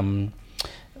that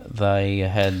they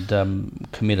had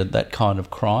committed that kind of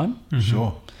crime,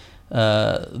 sure,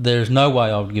 there's no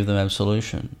way I would give them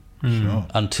absolution. Sure.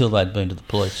 Until they'd been to the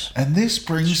police. And this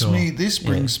brings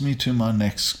me to my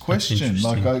next question,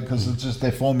 because it's just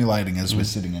they're formulating as we're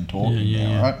sitting and talking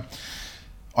now, right?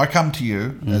 I come to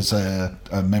you as a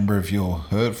member of your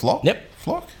herd flock. Yep.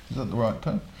 Flock, is that the right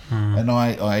term?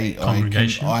 and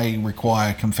Congregation. I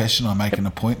require confession. I make an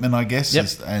appointment, I guess, Yep.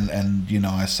 and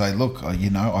I say, look,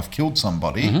 I've killed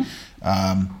somebody,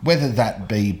 Mm-hmm. whether that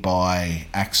be by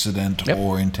accident Yep.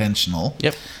 or intentional.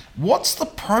 Yep. What's the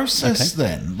process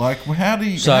then? Like, how do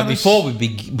you? So how does-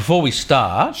 before we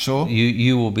start, Sure.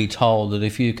 you will be told that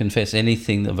if you confess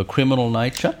anything of a criminal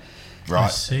nature, I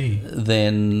right, see.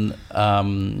 then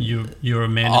You're a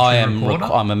mandatory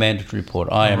reporter? I'm a mandatory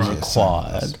reporter. I am Right.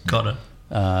 required Got it.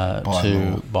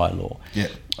 By law. yeah,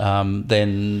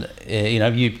 Then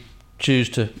if you choose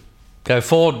to go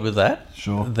forward with that,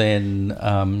 Sure. then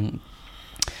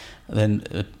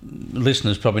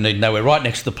listeners probably need to know we're right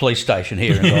next to the police station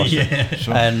here in Gloucester. Yeah.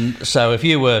 Sure. And so if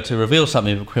you were to reveal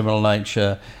something of a criminal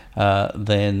nature,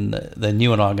 then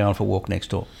you and I are going for a walk next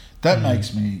door. that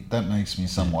makes me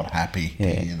somewhat happy to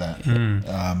Yeah. hear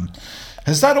that.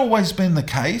 Has that always been the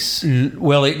case?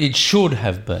 Well, it should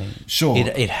have been. Sure.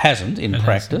 It hasn't in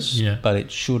practice, hasn't, yeah. but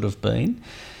it should have been.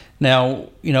 Now,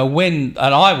 and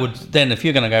I would then, if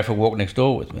you're going to go for a walk next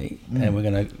door with me, and we're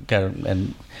going to go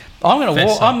and I'm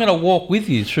going to walk with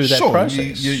you through that Sure,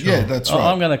 process. yeah, that's right.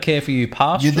 I'm going to care for you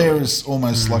pastorally. You're there as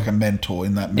almost like a mentor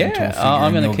in that mentor figure. I'm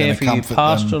and going to you're care for you comfort them.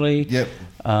 pastorally. Yep.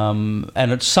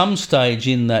 And at some stage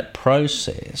in that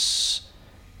process,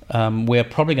 we're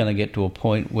probably going to get to a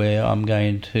point where I'm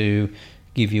going to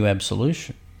give you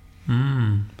absolution.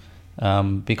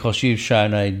 Because you've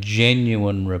shown a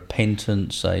genuine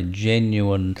repentance, a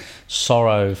genuine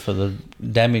sorrow for the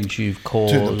damage you've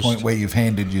caused. To the point where you've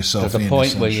handed yourself To the in,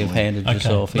 point where you've essentially. handed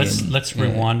yourself in. Let's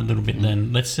rewind a little bit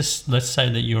then. Let's say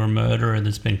that you're a murderer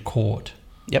that's been caught.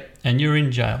 Yep. And you're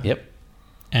in jail. Yep.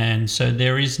 And so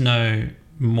there is no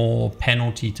more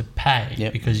penalty to pay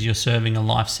Yep. because you're serving a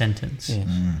life sentence. Yes.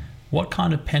 What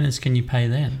kind of penance can you pay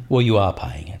then? Well, you are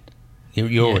paying it.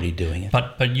 You're already doing it.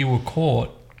 But you were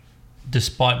caught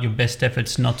despite your best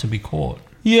efforts not to be caught.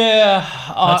 Yeah.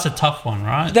 That's a tough one,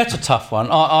 right? That's a tough one.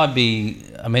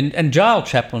 And jail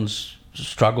chaplains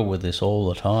struggle with this all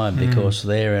the time because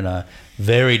they're in a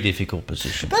very difficult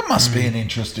position. That must be an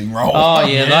interesting role. Oh,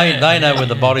 yeah, Yeah, they know where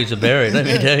the bodies are buried, let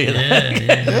me tell you that.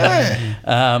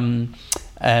 Yeah.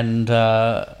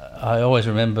 I always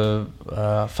remember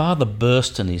Father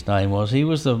Burston, his name was. He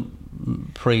was the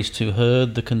priest who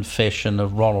heard the confession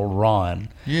of Ronald Ryan,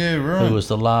 Yeah, right. who was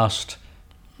the last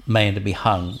man to be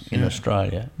hung in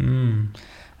Australia.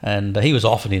 And he was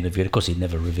often interviewed. Of course, he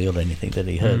never revealed anything that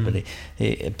he heard,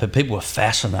 but people were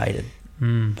fascinated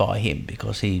by him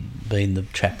because he'd been the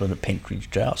chaplain at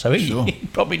Pentridge Jail. So he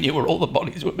probably knew where all the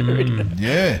bodies were buried.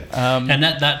 Yeah. And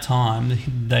at that time,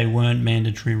 they weren't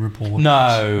mandatory reporters.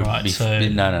 No, Right,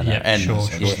 no. Yeah, And, sure.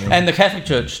 and the Catholic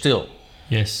Church still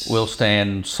Yes. will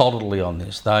stand solidly on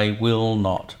this. They will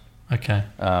not Okay.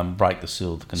 break the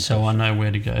seal of the confession. So I know where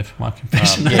to go for my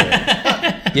confession.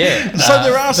 Yeah. So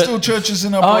there are still churches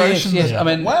in operation. yes. that- I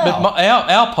mean, wow. but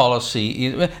our policy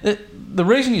is the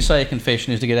reason you say a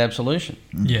confession is to get absolution,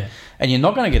 Yeah. and you're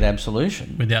not going to get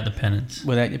absolution Without the penance.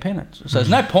 without your penance. So there's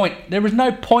no point. There is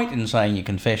no point in saying your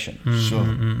confession Sure.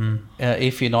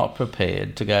 if you're not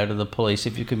prepared to go to the police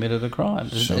if you committed a crime.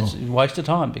 Sure. It's a waste of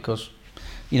time because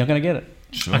you're not going to get it.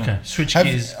 Sure. Okay. Switch Have,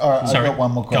 gears. all right, Sorry. I've got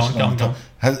one more question. Go on.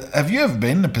 Have you ever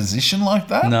been in a position like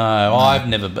that? No, I've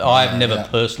never yeah.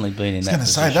 personally been in I was that going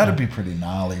to say, position. that'd be pretty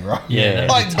gnarly, right? Yeah, that'd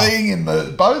be Like tough. being in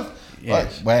the both?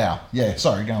 Yes. Like, wow. Yeah,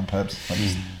 sorry, go on, Perbs.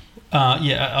 Please.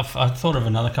 I thought of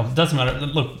another couple. Doesn't matter.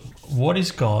 Look, what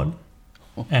is God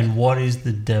and what is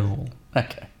the devil?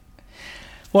 Okay.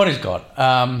 What is God?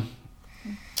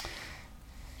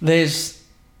 There's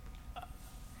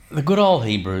the good old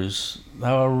Hebrews. They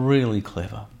were really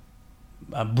clever,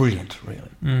 brilliant,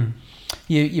 really.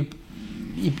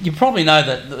 You probably know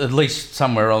that at least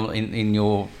somewhere in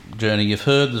your journey you've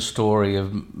heard the story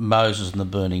of Moses and the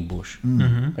burning bush.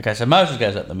 Mm-hmm. Okay, so Moses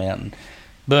goes up the mountain,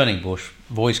 burning bush.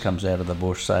 Voice comes out of the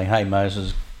bush saying, "Hey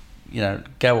Moses,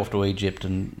 go off to Egypt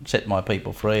and set my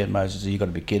people free." And Moses says, "You've got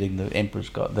to be kidding!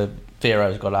 The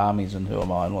Pharaoh's got armies, and who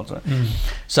am I?" And what's that?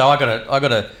 So I got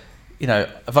to,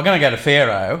 if I'm going to go to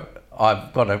Pharaoh,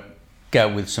 I've got to go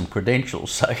with some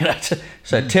credentials.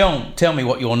 So tell me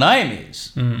what your name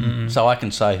is, so I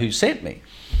can say who sent me.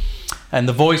 And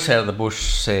the voice out of the bush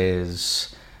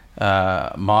says,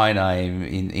 "My name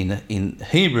in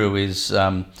Hebrew is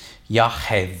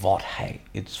Yahweh.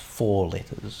 It's 4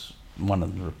 letters, one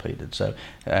of them repeated. So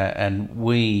and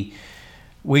we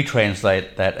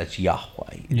translate that as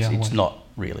Yahweh. It's not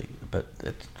really, but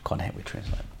it's kind of how we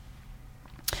translate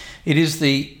it. It is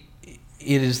the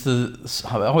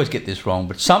I always get this wrong,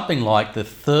 but something like the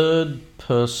third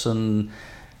person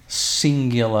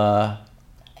singular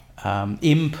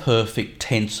imperfect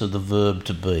tense of the verb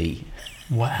to be.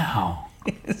 Wow.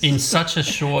 In such a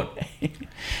short...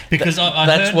 Because I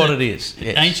That's heard what that it is.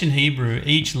 Yes. ancient Hebrew,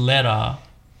 each letter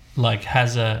like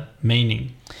has a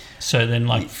meaning. So then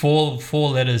like four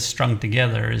letters strung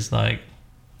together is like...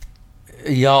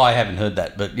 Yeah, I haven't heard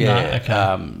that, but yeah. No,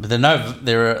 okay. But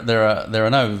there are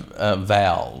no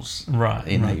vowels Right,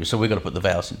 in right. Hebrew, so we've got to put the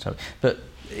vowels in. But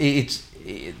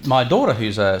my daughter,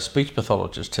 who's a speech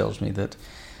pathologist, tells me that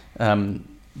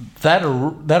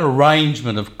that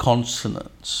arrangement of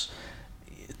consonants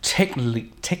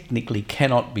technically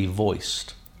cannot be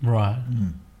voiced. Right.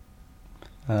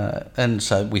 And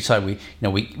so we say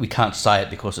we can't say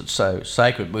it because it's so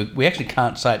sacred. We actually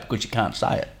can't say it because you can't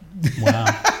say it. Wow.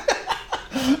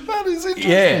 That is interesting.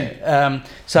 Yeah.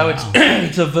 So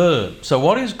it's a verb. So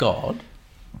what is God?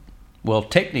 Well,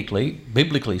 technically,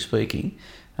 biblically speaking,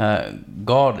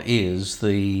 God is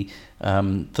the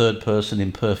third person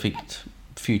imperfect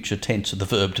future tense of the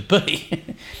verb to be.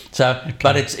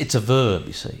 But it's a verb,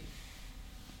 you see.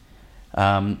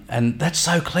 And that's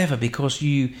so clever because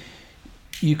you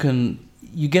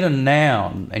get a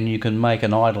noun and you can make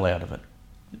an idol out of it.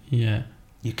 Yeah.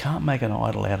 You can't make an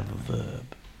idol out of a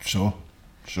verb. Sure.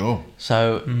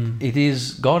 So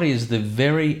God is the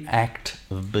very act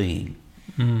of being.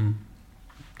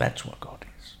 That's what God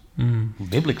is.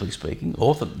 Biblically speaking,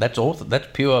 that's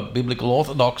pure biblical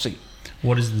orthodoxy.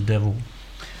 What is the devil?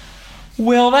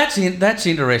 Well, that's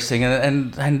interesting,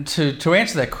 and to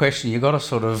answer that question, you've got to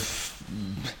sort of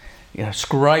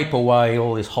scrape away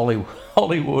all this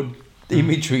Hollywood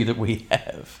imagery that we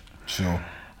have. Sure.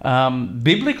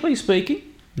 Biblically speaking,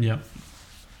 Yeah.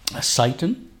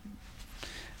 Satan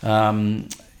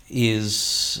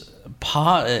is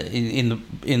part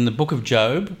in the book of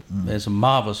Job. There's a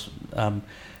marvelous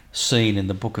scene in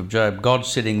the book of Job. God's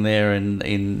sitting there in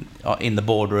the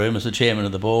boardroom as the chairman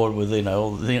of the board with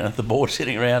all the board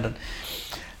sitting around,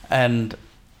 and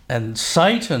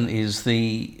Satan is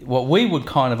what we would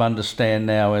kind of understand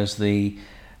now as the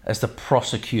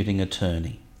prosecuting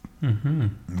attorney. Mm-hmm.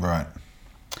 Right.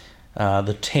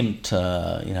 The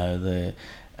tempter,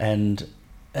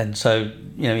 and so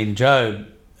in Job,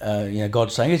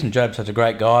 God's saying, "Isn't Job such a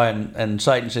great guy?" And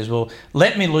Satan says, "Well,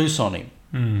 let me loose on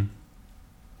him.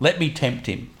 Let me tempt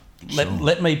him. Sure.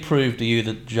 Let me prove to you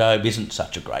that Job isn't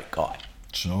such a great guy."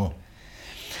 Sure.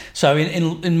 So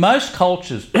in most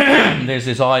cultures, there's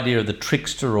this idea of the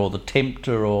trickster or the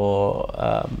tempter,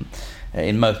 or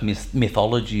in most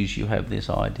mythologies, you have this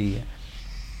idea.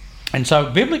 And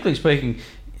so, biblically speaking,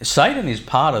 Satan is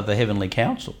part of the heavenly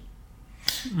council.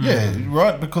 Yeah,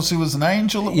 right, because he was an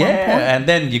angel at one point. Yeah, and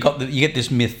then you get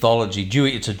this mythology.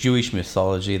 It's a Jewish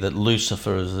mythology that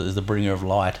Lucifer is the bringer of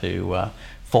light who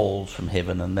falls from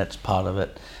heaven, and that's part of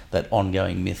it, that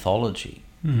ongoing mythology.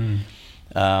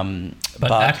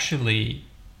 But actually,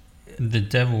 the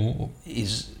devil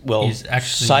is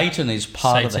actually Satan is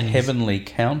part of the Satan is- heavenly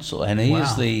council, and he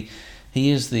Wow.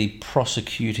 is the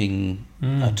prosecuting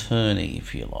attorney,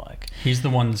 if you like. he's the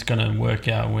one that's going to work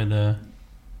out whether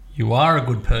you are a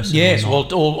good person. Yes, or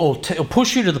not. or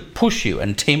push you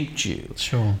and tempt you,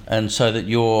 Sure. and so that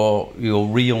your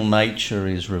real nature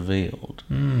is revealed.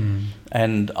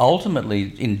 And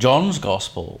ultimately, in John's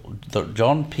gospel,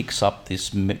 John picks up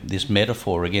this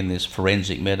metaphor again, this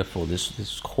forensic metaphor,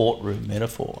 this courtroom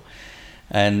metaphor,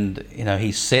 and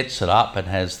he sets it up and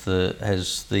has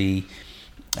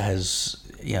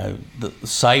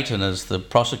Satan as the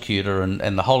prosecutor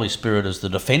and the Holy Spirit as the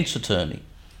defense attorney.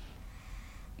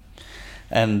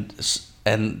 And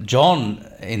John,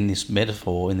 in this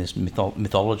metaphor, in this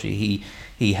mythology,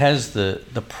 he has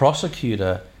the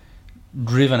prosecutor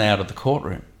driven out of the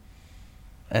courtroom,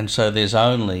 and so there's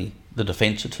only the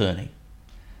defence attorney.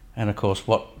 And of course,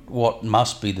 what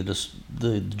must be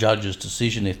the judge's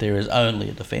decision if there is only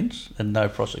a defence and no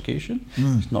prosecution?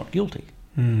 It's not guilty.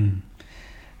 And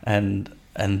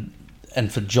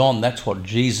for John, that's what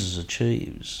Jesus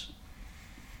achieves.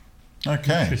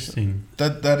 Okay. Interesting.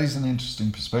 That is an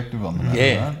interesting perspective on the matter,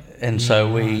 Yeah, right? and so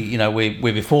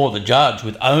we're before the judge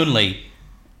with only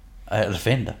a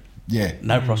defender, Yeah.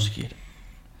 no prosecutor.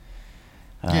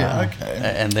 Yeah, okay.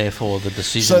 And therefore the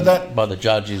decision So that- by the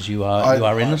judge is you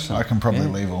are innocent. I can probably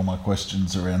leave all my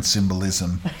questions around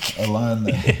symbolism alone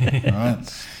then, right?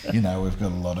 We've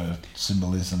got a lot of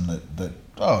symbolism that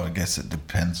I guess it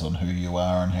depends on who you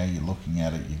are and how you're looking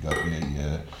at it. You've got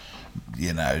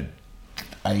your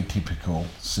atypical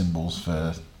symbols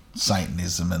for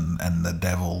Satanism and the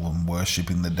devil and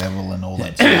worshipping the devil and all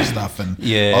that sort of stuff. And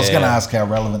I was going to ask how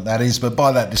relevant that is, but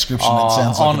by that description, it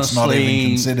sounds like it's not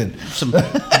even considered.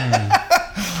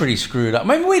 pretty screwed up. I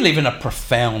mean, we live in a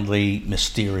profoundly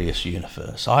mysterious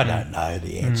universe. I don't know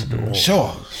the answer to all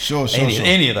Sure.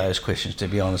 any of those questions, to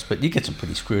be honest. But you get some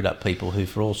pretty screwed up people who,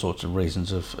 for all sorts of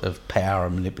reasons of power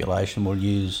and manipulation, will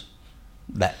use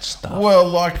that stuff. Well,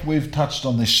 like we've touched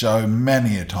on this show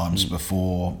many a times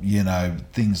before, you know,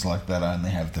 things like that only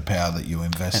have the power that you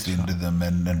invest into them.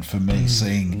 And for me,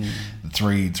 seeing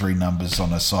three numbers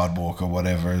on a sidewalk or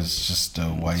whatever is just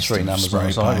a waste Three of numbers spray on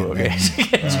a sidewalk,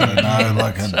 paint. yes. I don't know,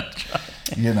 like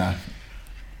you know.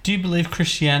 Do you believe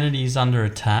Christianity is under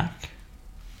attack?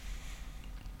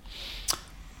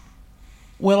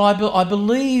 Well, I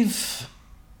believe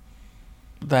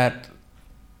that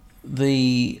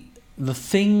the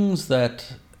things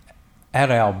that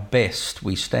at our best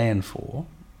we stand for,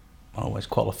 I always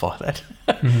qualify that,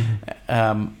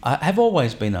 have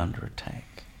always been under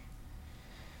attack.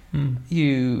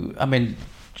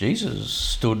 Jesus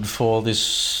stood for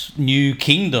this new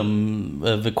kingdom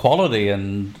of equality,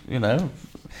 and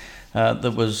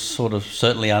that was sort of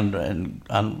certainly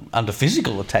under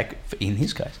physical attack in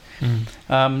his case.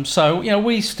 So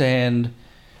we stand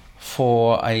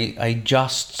for a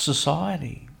just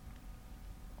society.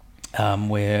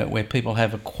 Where people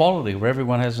have equality, where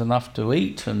everyone has enough to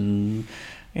eat, and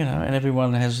and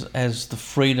everyone has the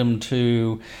freedom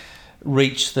to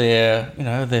reach their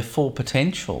full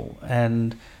potential.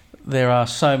 And there are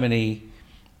so many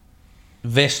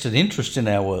vested interests in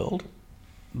our world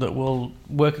that will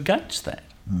work against that.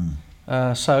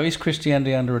 So is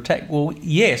Christianity under attack? Well,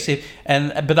 yes,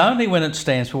 but only when it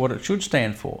stands for what it should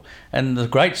stand for. And the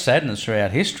great sadness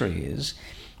throughout history is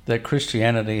that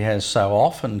Christianity has so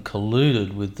often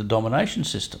colluded with the domination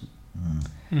system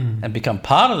and become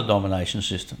part of the domination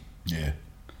system. Yeah.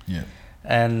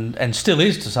 And still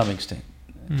is to some extent.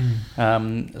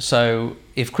 So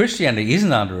if Christianity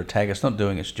isn't under attack, it's not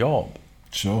doing its job.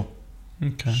 Sure.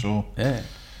 Okay. Sure. Yeah.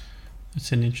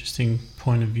 That's an interesting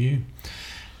point of view.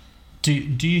 Do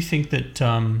you think that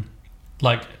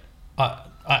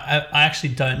I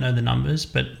actually don't know the numbers,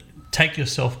 but take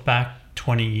yourself back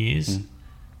 20 years.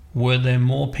 Were there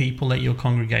more people at your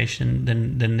congregation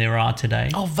than there are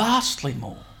today? Oh, vastly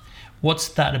more. What's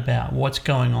that about? What's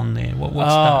going on there? What's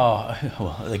that?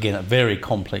 Well, again, a very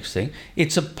complex thing.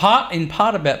 It's in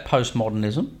part about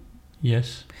postmodernism.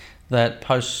 Yes. That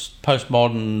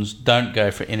postmoderns don't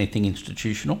go for anything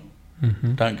institutional,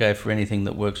 don't go for anything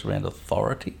that works around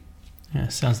authority. Yeah,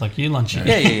 sounds like you, Lunchy.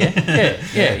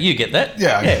 Yeah. You get that?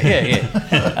 Yeah.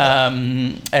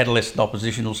 Adolescent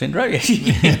oppositional syndrome.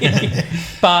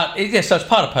 But so it's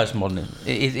part of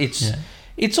postmodernism.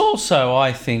 It's also,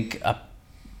 I think,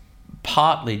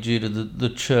 partly due to the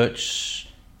church.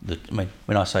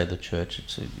 When I say the church,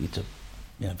 it's a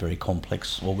very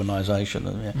complex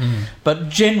organisation. But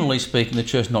generally speaking, the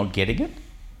church not getting it,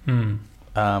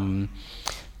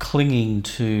 clinging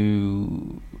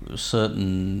to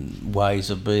certain ways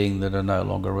of being that are no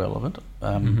longer relevant,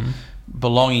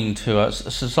 belonging to a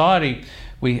society.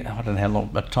 I don't know how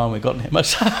much time we've got now,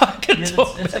 so I can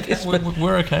talk about this.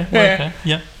 We're okay. We're okay.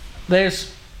 Yeah.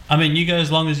 You go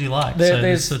as long as you like.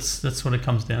 That's what it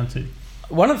comes down to.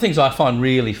 One of the things I find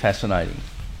really fascinating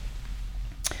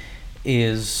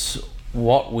is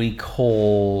what we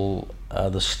call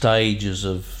the stages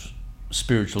of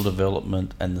spiritual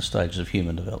development and the stages of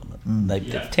human development. They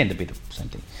tend to be the same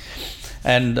thing.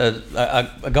 And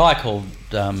a guy called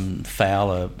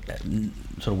Fowler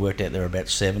sort of worked out there are about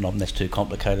 7 of them. That's too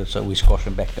complicated, so we squash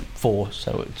them back to 4,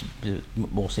 so it's a bit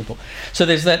more simple. So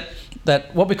there's that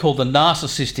what we call the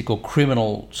narcissistic or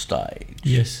criminal stage.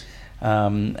 Yes.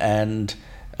 And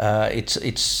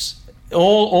it's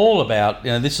all about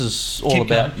this is all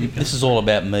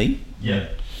about me. Yeah.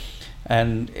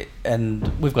 And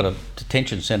we've got a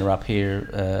detention centre up here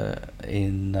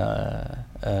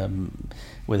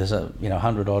where there's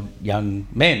 100-odd young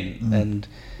men, and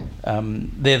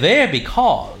they're there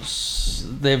because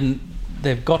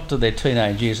they've got to their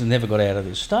teenage years and never got out of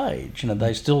this stage.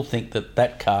 They still think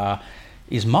that car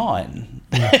is mine,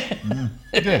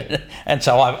 and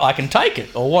so I can take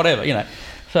it or whatever.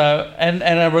 So and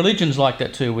our religion's like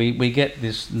that too. We get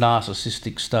this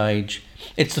narcissistic stage.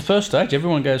 It's the first stage.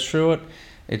 Everyone goes through it.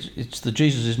 It's the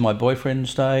Jesus is my boyfriend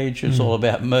stage. It's all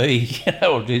about me.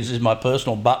 Or Jesus is my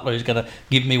personal butler who's going to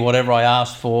give me whatever I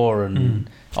asked for, and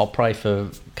I'll pray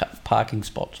for parking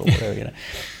spots or whatever.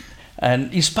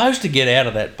 And you're supposed to get out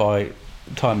of that by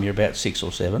the time you're about 6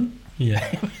 or 7.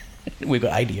 Yeah. We've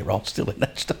got 80-year-olds still in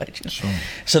that stage. Sure.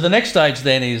 So the next stage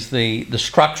then is the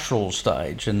structural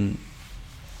stage, and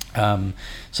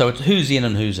so it's who's in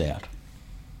and who's out.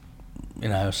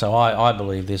 So I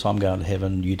believe this, I'm going to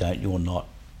heaven, you don't, you're not,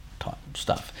 type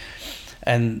stuff.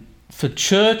 And for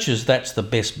churches, that's the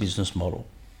best business model.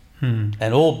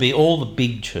 And all the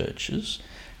big churches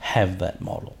have that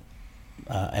model.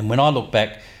 And when I look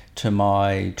back to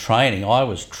my training, I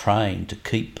was trained to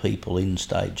keep people in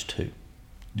stage 2.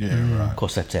 Yeah, right. Of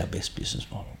course, that's our best business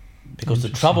model. Because the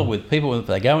trouble with people, if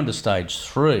they go into stage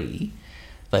 3,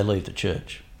 they leave the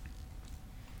church.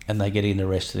 And they get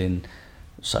interested in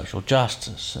social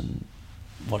justice and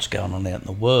what's going on out in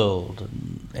the world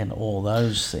and all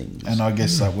those things. And I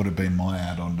guess that would have been my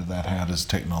add-on to that. How does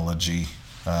technology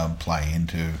play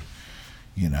into,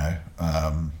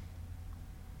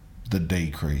 the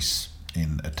decrease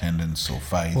in attendance or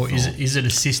faith? Or is it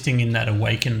assisting in that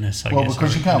awakeness, I guess? Well,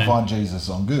 because you can't find Jesus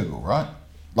on Google, right?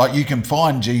 Like, you can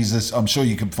find Jesus, I'm sure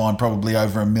you can find probably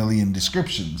over 1 million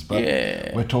descriptions, but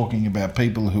we're talking about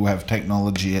people who have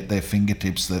technology at their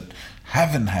fingertips that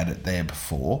haven't had it there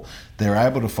before. They're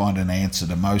able to find an answer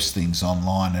to most things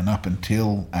online, and up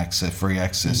until free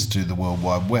access to the World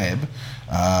Wide Web,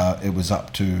 it was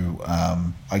up to,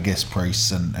 I guess,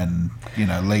 priests and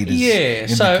leaders in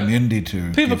the community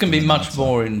to... People can be much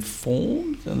more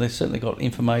informed, and they've certainly got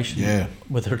information,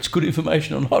 whether it's good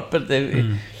information or not, but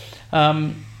they're...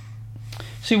 I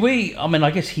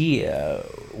guess here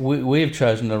we've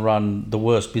chosen to run the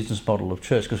worst business model of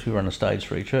church because we run a stage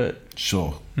 3 church.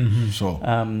 Sure.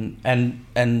 And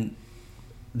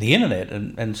the internet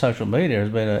and social media has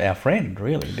been our friend,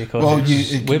 really, because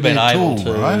we've been able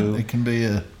to. Right? It can be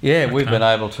a... we've been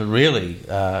able to really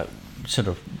sort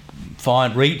of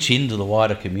reach into the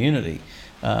wider community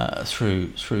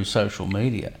through social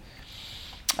media,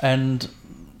 and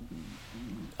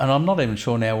I'm not even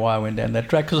sure now why I went down that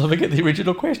track because I forget the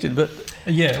original question. But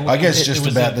I guess just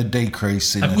about the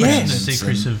decrease in attendance.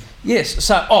 Yes.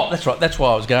 So, that's right. That's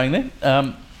why I was going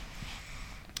there.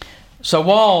 So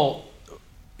while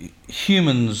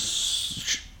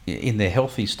humans in their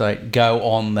healthy state go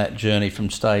on that journey from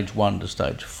stage 1 to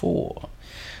stage 4,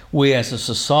 we as a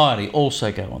society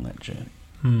also go on that journey.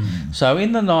 So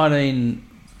in the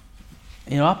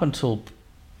up until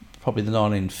probably the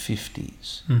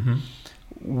 1950s.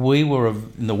 We were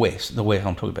in the West. I'm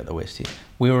talking about the West here.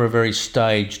 We were a very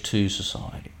stage 2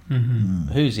 society.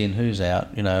 Who's in, who's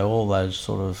out? All those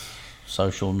sort of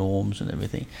social norms and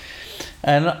everything.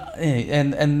 And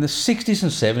the 60s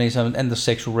and 70s and the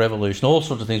sexual revolution, all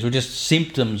sorts of things, were just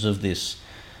symptoms of this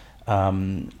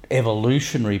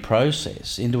evolutionary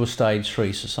process into a stage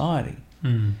 3 society.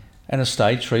 And a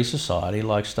stage 3 society,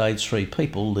 like stage 3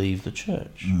 people, leave the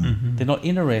church. They're not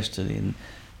interested in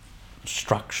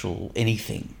structural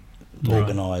anything,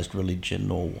 organised religion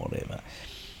or whatever.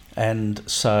 And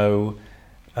so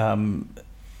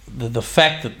the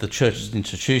fact that the church as an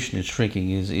institution is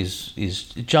shrinking is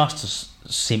just a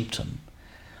symptom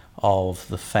of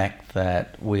the fact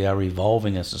that we are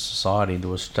evolving as a society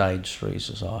into a stage 3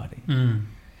 society.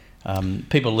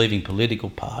 People leaving political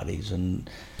parties and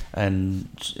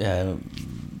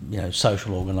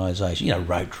social organisation,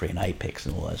 Rotary and Apex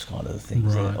and all those kind of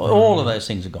things. All of those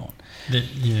things are gone.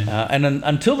 And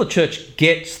until the church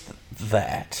gets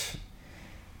that,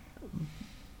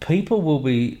 people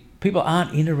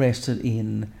aren't interested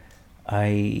in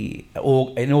an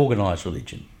organised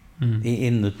religion,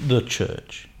 in the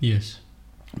church. Yes.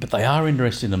 But they are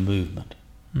interested in a movement.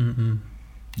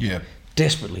 Yeah.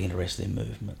 Desperately interested in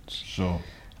movements. Sure.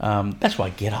 That's why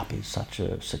Get Up is such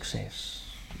a success.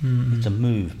 It's a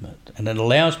movement, and it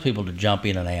allows people to jump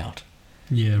in and out.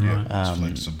 Yeah, right. It's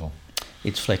flexible.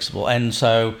 It's flexible, and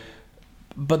so,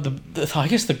 but I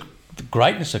guess the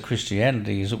greatness of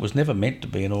Christianity is it was never meant to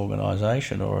be an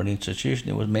organisation or an institution.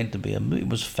 It was meant to be it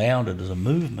was founded as a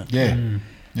movement. Yeah.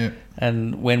 Yeah.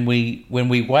 And when we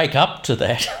wake up to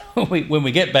that, when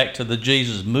we get back to the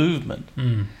Jesus movement,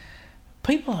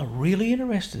 people are really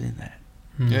interested in that.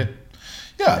 Yeah.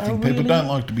 Yeah, I think people don't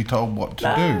like to be told what to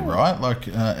do, right? Like,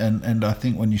 and I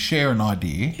think when you share an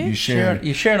idea, you share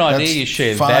an idea, you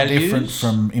share far values. Different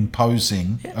from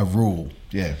imposing a rule.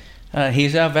 Yeah.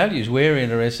 Here's our values. We're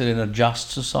interested in a just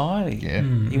society. Yeah.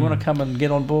 You want to come and get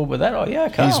on board with that? Oh, yeah,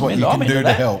 okay. Here's what you can do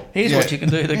to help. Here's what you can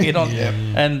do to get on.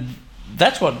 And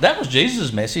that was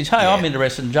Jesus' message. Hey, I'm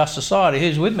interested in just society.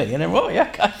 Who's with me? And then,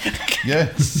 okay.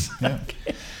 Yes. Yeah.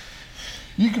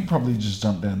 You could probably just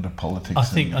jump down to politics. I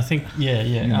think,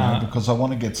 because I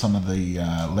want to get some of the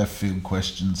left field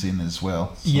questions in as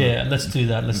well. So. Yeah, let's do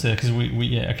that. Let's do it because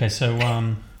okay. So,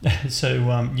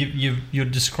 you're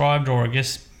described, or I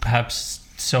guess perhaps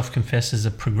self-confessed as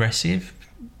a progressive.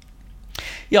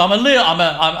 Yeah, I'm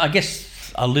I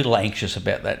guess a little anxious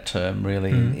about that term,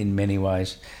 really, in many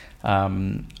ways.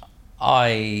 In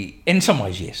some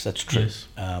ways, yes, that's true. Yes.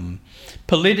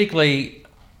 Politically,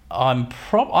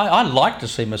 I like to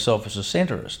see myself as a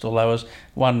centrist, although as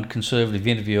one Conservative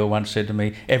interviewer once said to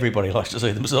me, everybody likes to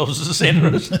see themselves as a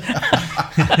centrist.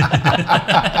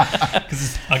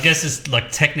 Because I guess it's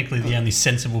like technically the only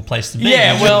sensible place to be.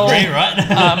 Yeah, well, agree, right?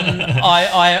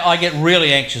 I get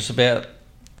really anxious about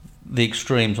the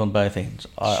extremes on both ends.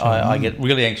 I get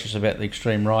really anxious about the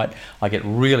extreme right. I get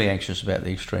really anxious about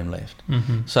the extreme left.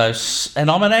 Mm-hmm. So, and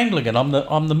I'm an Anglican.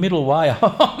 I'm the middle way.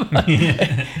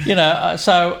 You know,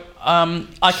 so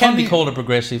I can be called a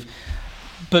progressive,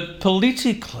 but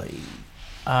politically,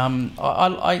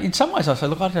 I in some ways I say,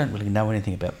 look, I don't really know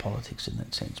anything about politics in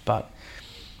that sense, but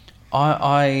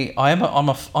I'm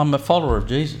a follower of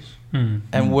Jesus,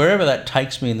 and wherever that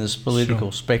takes me in this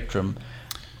political spectrum,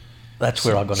 that's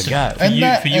where I got to go. For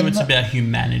you, it's about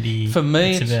humanity. For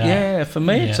me,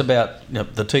 it's about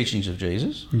the teachings of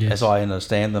Jesus, as I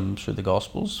understand them through the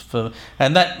Gospels.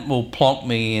 And that will plonk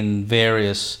me in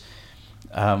various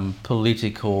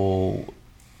political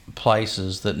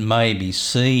places that may be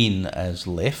seen as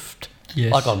left,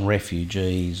 like on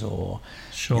refugees or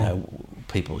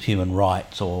people, human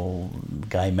rights or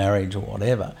gay marriage or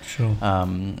whatever. Sure.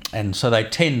 And so they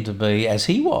tend to be, as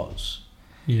he was.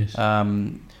 Yes.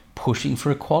 Pushing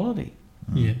for equality.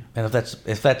 Yeah. And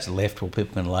if that's left, well,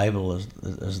 people can label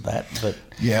as that. But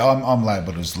yeah, I'm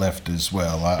labelled as left as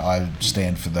well. I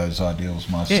stand for those ideals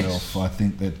myself. Yes. I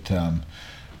think that.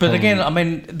 But again, I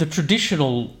mean, the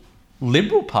traditional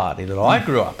Liberal Party that I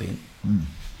grew up in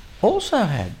also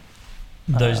had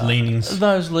those leanings.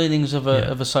 Those leanings of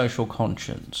a social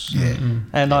conscience. Yeah.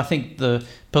 And I think the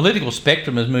political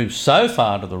spectrum has moved so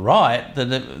far to the right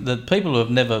that people who have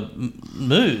never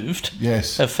moved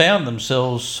have found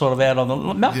themselves sort of out on the...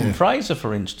 Malcolm Fraser,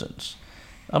 for instance.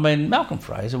 I mean, Malcolm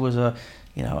Fraser was a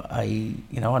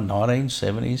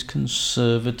 1970s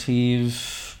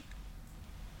conservative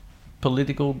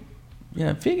political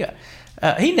figure.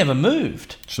 He never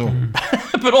moved. Sure.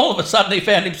 But all of a sudden he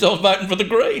found himself voting for the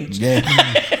Greens. Yeah.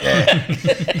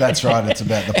 That's right. It's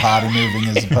about the party moving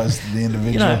as opposed to the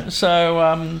individual.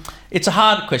 So it's a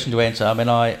hard question to answer. I mean,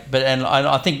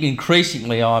 I think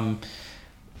increasingly I'm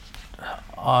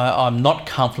not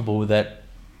comfortable with that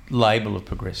label of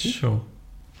progressive. Sure.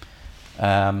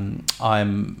 I'm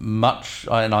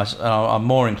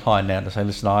more inclined now to say,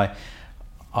 listen,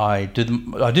 I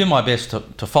do my best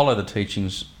to follow the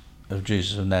teachings of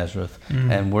Jesus of Nazareth,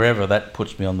 and wherever that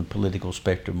puts me on the political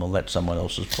spectrum, well, that's someone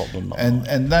else's problem, not mine.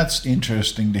 And that's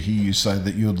interesting to hear you say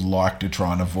that you'd like to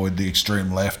try and avoid the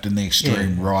extreme left and the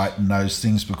extreme right and those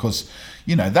things, because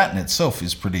that in itself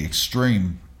is pretty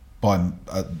extreme by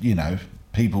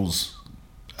people's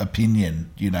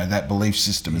opinion, that belief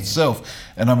system itself.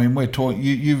 And I mean, we're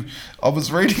talking. I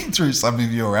was reading through some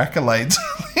of your accolades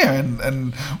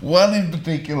and one in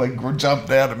particular jumped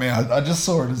out at me. I just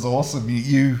saw it as awesome.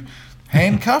 You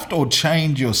handcuffed or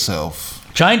chained yourself?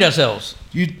 Chained ourselves.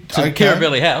 To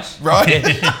Kirribilli House. Right.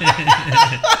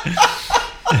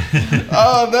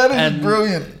 Oh, that is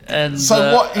brilliant. And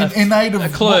so what in aid of a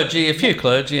few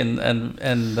clergy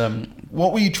and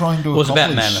what were you trying to accomplish? It was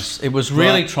about Manus. It was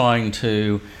really trying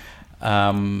to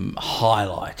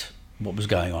highlight what was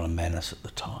going on in Manus at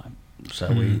the time.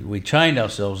 So we chained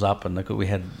ourselves up, and we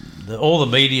had all the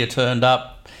media turned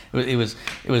up. It was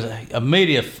a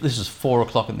media. This is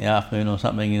 4:00 in the afternoon or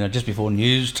something, just before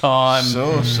news time.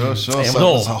 Sure. So it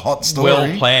was a hot story.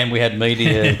 Well planned. We had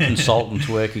media consultants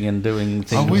working and doing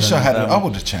things. I wish I had it. I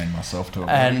would have chained myself to it.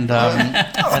 And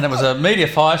it was a media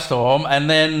firestorm, and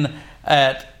then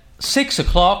at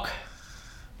 6:00,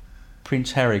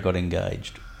 Prince Harry got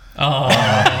engaged.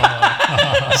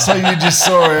 So you just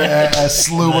saw a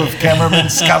slew of cameramen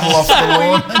scuttle off the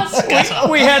lawn.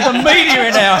 We had the media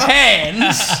in our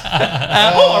hands.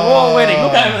 A royal wedding.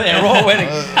 Look over there, a royal wedding.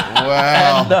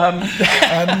 Wow. And,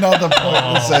 another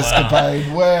pointless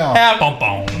escapade. Wow. How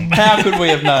could we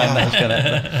have known that was going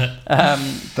to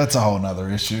happen? That's a whole other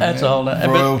issue. That's a whole other.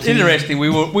 But interesting. We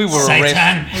were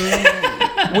arrested.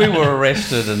 We were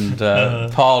arrested and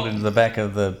piled into the back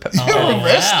of the... You were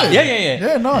arrested? Yeah.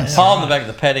 Yeah, nice. Piled in the back of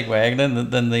the paddock wagon. Then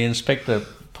the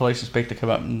police inspector came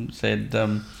up and said,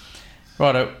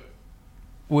 righto,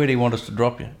 where do you want us to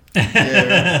drop you?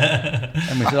 Yeah.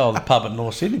 And we said, the pub at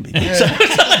North Sydney. So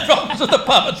they dropped us at the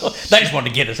pub at North. They just wanted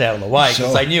to get us out of the way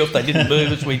because they knew if they didn't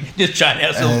move us, we'd just chain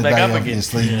ourselves back up again.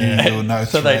 Obviously knew there were no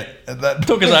so threat. They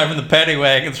took us over in the paddy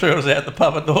wagon and threw us out the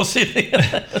pub at North Sydney.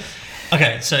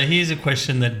 Okay, so here's a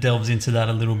question that delves into that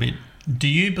a little bit. Do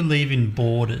you believe in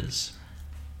borders?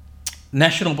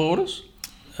 National borders?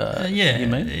 Yeah. You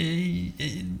mean?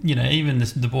 Even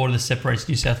the border that separates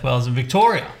New South Wales and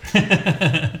Victoria.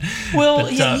 Well,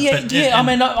 I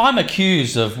mean, I'm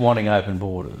accused of wanting open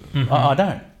borders. I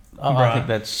don't. I think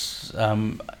that's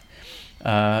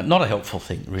not a helpful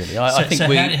thing, really. I think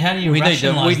how do you we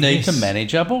rationalise need to this?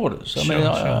 manage our borders. Sure.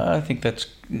 I think that's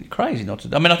crazy not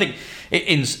to. I mean, I think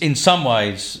in some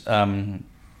ways,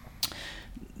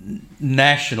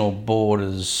 national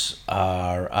borders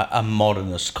are a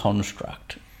modernist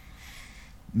construct.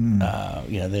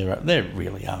 They're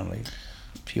really only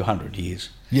a few hundred years.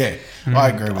 Yeah, I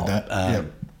agree with that. Yeah.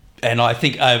 And I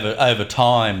think over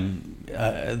time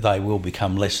they will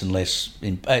become less and less.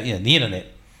 The internet,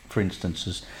 for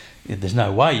instance, there's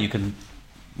no way you can.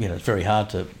 It's very hard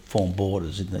to form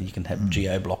borders. You can have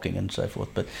geo-blocking and so forth.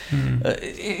 But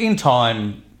in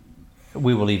time,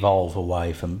 we will evolve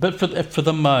away from. But for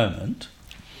the moment,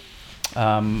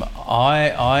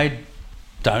 I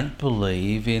don't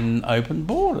believe in open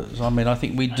borders. I mean, I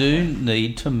think we do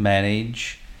need to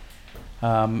manage.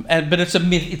 But it's a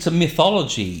myth. It's a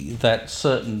mythology that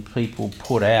certain people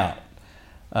put out.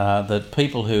 That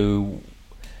people who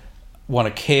want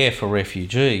to care for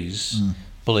refugees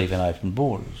believe in open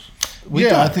borders.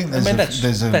 I think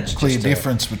there's a clear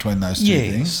difference between those two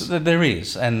things. Yes, there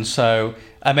is, and so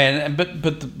but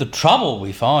the trouble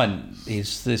we find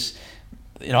is this.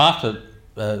 After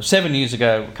 7 years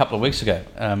ago, a couple of weeks ago,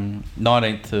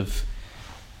 19th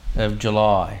of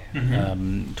July,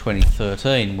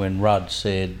 2013, when Rudd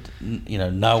said,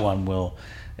 no one will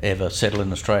ever settle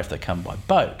in Australia if they come by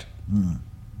boat.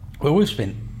 Well, we've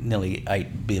spent nearly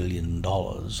 $8 billion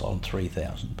on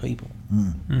 3,000 people.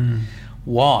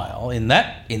 While in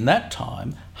that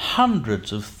time,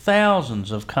 hundreds of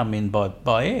thousands have come in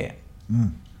by air.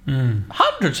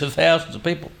 Hundreds of thousands of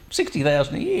people,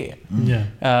 60,000 a year.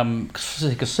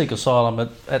 Seek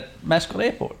asylum at Mascot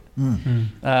Airport.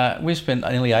 We spent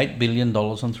nearly $8 billion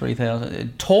on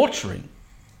 3,000. Torturing.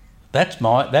 That's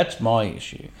my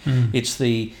issue. It's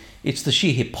the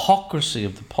sheer hypocrisy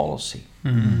of the policy.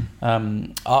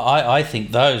 I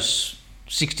think those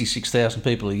 66,000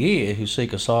 people a year who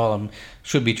seek asylum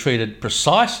should be treated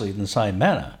precisely in the same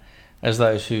manner as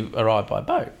those who arrive by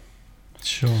boat.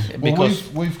 Sure. Because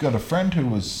we've got a friend who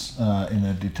was in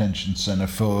a detention centre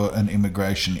for an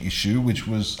immigration issue, which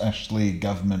was actually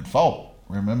government fault.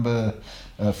 Remember,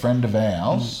 a friend of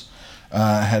ours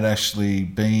had actually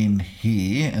been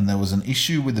here, and there was an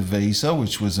issue with the visa,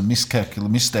 which was a misstep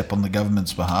on the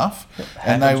government's behalf.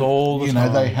 And they, all the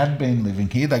time. They had been living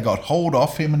here. They got hauled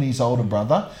off, him and his older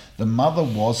brother. The mother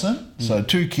wasn't. So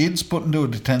 2 kids put into a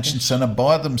detention centre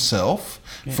by themselves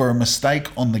for a mistake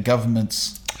on the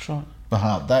government's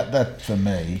behalf. That for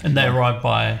me. And they arrived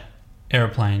by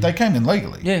aeroplane. They came in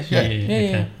legally. Yes.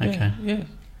 Okay.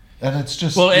 And it's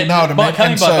just, well, you know what I mean?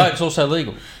 Coming by boat is also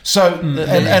legal. So,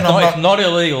 it's not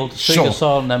illegal to seek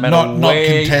asylum no matter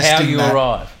how you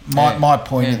arrive. My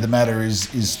point of the matter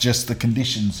is just the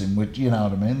conditions in which, you know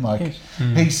what I mean? Like,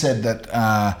 he said that,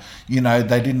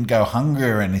 they didn't go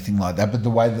hungry or anything like that, but the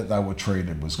way that they were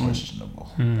treated was questionable.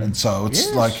 And so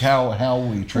it's like, how are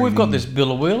we treating... We've got this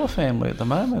Billa Wheeler family at the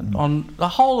moment. On the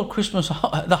whole of Christmas,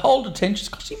 the whole detention's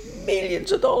costing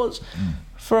millions of dollars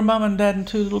for a mum and dad and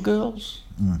 2 little girls.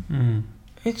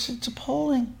 It's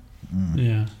appalling.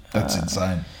 Yeah, that's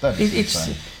insane. That is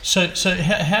insane. So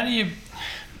how do you?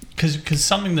 Because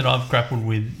something that I've grappled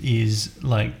with is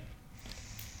like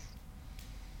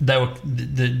they were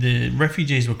the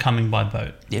refugees were coming by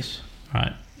boat. Yes.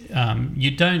 Right. You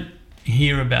don't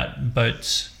hear about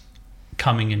boats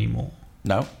coming anymore.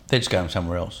 No, they're just going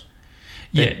somewhere else.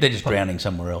 They're just drowning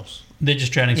somewhere else. They're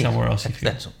just drowning somewhere else.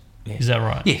 That's all. Yeah. Is that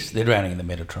right? Yes, they're drowning in the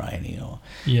Mediterranean.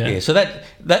 So that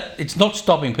it's not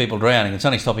stopping people drowning. It's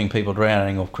only stopping people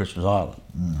drowning off Christmas Island.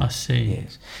 I see.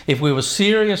 Yes. If we were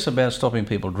serious about stopping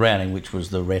people drowning, which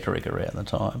was the rhetoric around the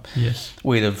time,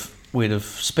 we'd have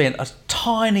spent a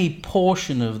tiny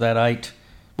portion of that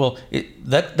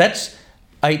that's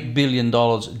 $8 billion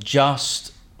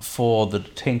just for the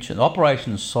detention.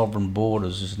 Operation Sovereign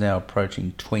Borders is now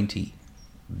approaching $20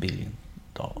 billion.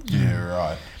 Yeah,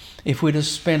 right. If we'd have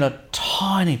spent a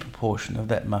tiny proportion of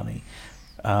that money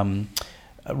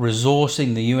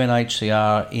resourcing the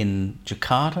UNHCR in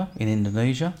Jakarta, in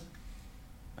Indonesia,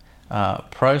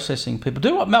 processing people,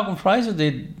 do what Malcolm Fraser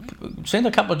did, send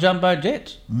a couple of jumbo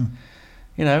jets.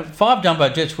 5 jumbo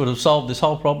jets would have solved this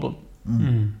whole problem.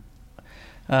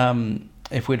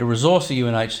 If we'd have resourced the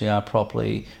UNHCR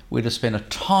properly, we'd have spent a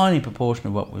tiny proportion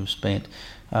of what we've spent.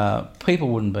 People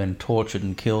wouldn't have been tortured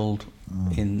and killed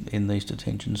in these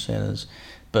detention centres,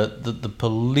 but the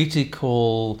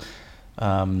political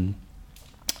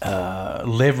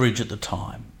leverage at the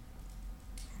time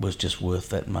was just worth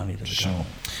that money to the government.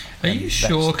 Are you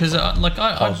sure? Because I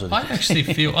actually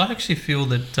feel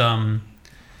that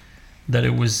that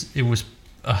it was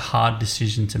a hard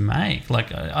decision to make.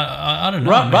 Like I don't know.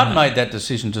 Rudd made that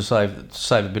decision to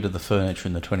save a bit of the furniture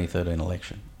in the 2013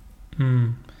 election.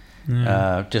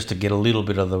 Just to get a little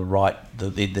bit of the right.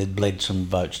 They'd bled some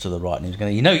votes to the right, and he was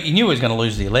going. He knew he was going to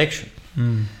lose the election,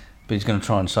 but he's going to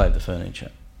try and save the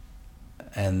furniture.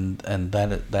 And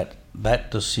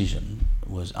that decision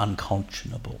was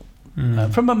unconscionable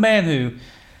from a man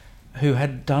who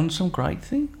had done some great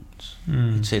things.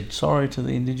 He said sorry to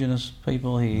the Indigenous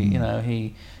people.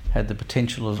 He had the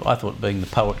potential of, I thought, being the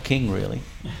poet king, really.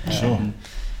 Sure.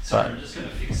 Sorry, I'm just going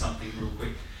to fix something real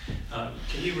quick.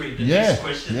 Can you read the Yeah. next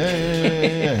question?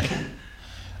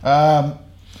 Yeah.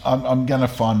 I'm going to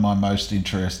find my most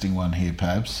interesting one here,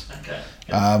 Pabs. Okay.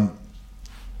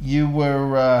 You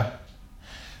were.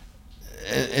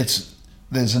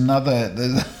 There's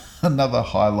another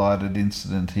highlighted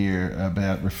incident here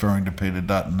about referring to Peter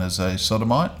Dutton as a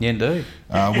sodomite. Yeah, indeed.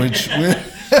 Which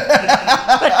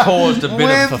That caused a bit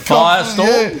of a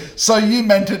firestorm. Yeah. So you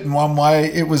meant it in one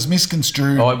way. It was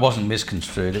misconstrued. Oh, it wasn't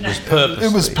misconstrued. It was purposely.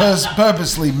 It was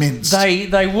purposely minced.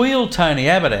 They wheeled Tony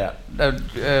Abbott out.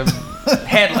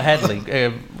 Hadley,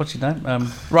 what's his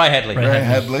name? Ray Hadley. Ray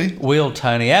Hadley. Wheeled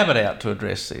Tony Abbott out to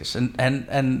address this,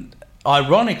 and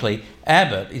ironically,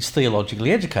 Abbott is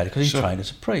theologically educated because he's trained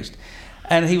as a priest,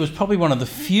 and he was probably one of the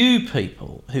few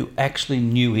people who actually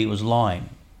knew he was lying.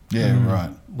 Yeah,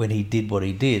 right. When he did what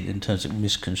he did in terms of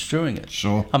misconstruing it.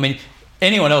 Sure. I mean,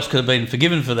 anyone else could have been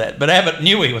forgiven for that, but Abbott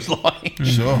knew he was lying.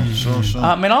 Sure.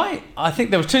 I mean, I think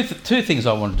there were two things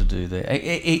I wanted to do there,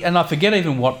 and I forget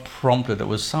even what prompted it.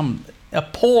 Was some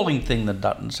appalling thing that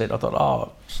Dutton said. I thought,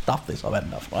 oh, stuff this, I've had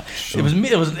enough. Right? Sure.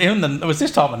 It was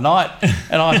this time of night,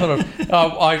 and I sort of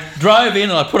I drove in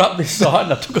and I put up this sign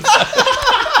and I took it.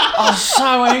 I was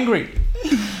so angry.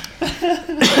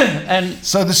 And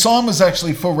so the sign was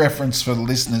actually, for reference for the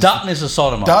listeners, Dutton is a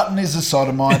sodomite. Dutton is a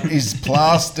sodomite is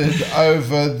plastered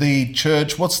over the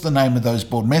church. What's the name of those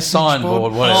board? Message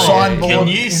Signboard, whatever. Signboard. Can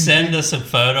you send us a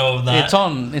photo of that? It's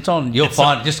on. You'll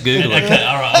find it. Just Google it. Okay,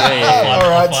 all right. All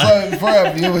right, so for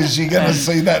our viewers, you're going to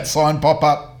see that sign pop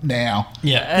up now.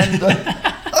 Yeah. And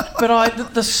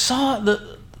but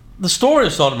the story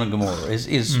of Sodom and Gomorrah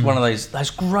is one of those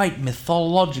great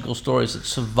mythological stories that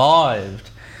survived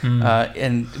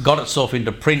and got itself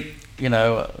into print,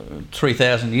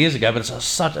 3,000 years ago. But it's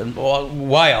such a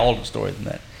way older story than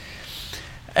that.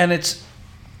 And it's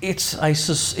a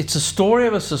story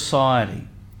of a society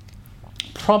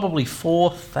probably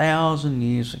 4,000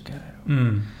 years ago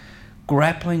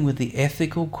grappling with the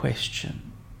ethical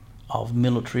question of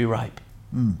military rape.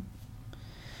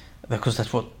 Because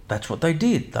that's what they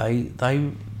did.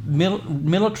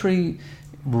 Military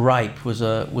rape was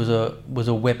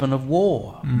a weapon of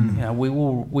war. We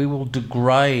will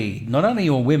degrade not only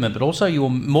your women but also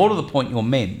more to the point your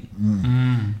men.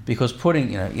 Because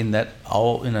putting in that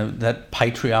that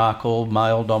patriarchal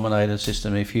male dominated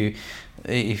system, if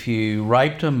you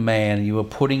raped a man, you were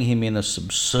putting him in a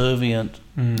subservient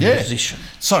position.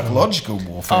 Psychological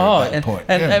warfare at that point.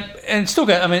 And still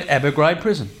go. I mean, Abu Ghraib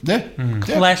prison. Yeah.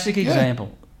 Classic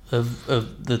example of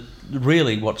the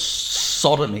really what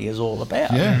sodomy is all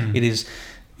about. Yeah. It is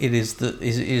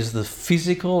the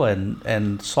physical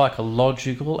and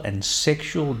psychological and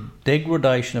sexual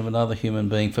degradation of another human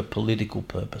being for political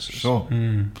purposes. Sure.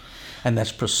 And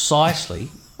that's precisely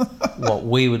what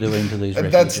we were doing to these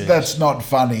refugees. That's not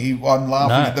funny. I'm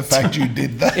laughing at the fact you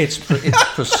did that. It's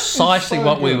precisely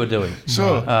what we were doing.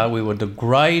 Sure. We were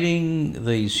degrading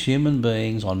these human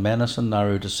beings on Manus and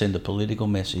Nauru to send a political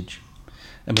message.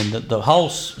 I mean, the whole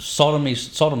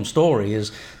Sodom story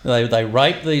is they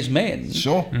rape these men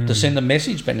to send a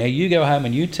message. But now you go home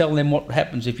and you tell them what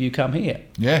happens if you come here.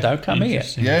 Yeah. Don't come here.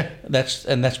 Yeah.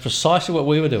 That's precisely what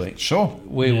we were doing. Sure.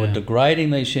 We were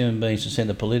degrading these human beings to send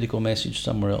a political message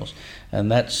somewhere else,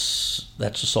 and that's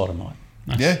a sodomite.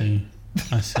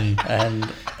 I see.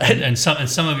 And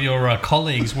some of your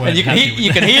colleagues weren't and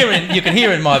you can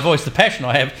hear in my voice the passion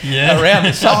I have around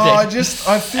this subject.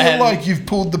 I feel like you've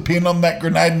pulled the pin on that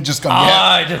grenade and just gone.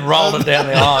 I just rolled it down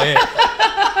the aisle.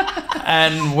 Yeah.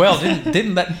 And well,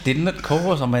 didn't it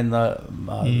cause? I mean,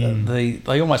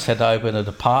 they almost had to open a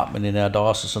department in our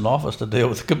diocesan office to deal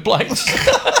with the complaints.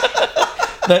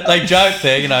 They joke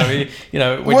there, when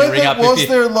you ring up. Was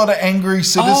there a lot of angry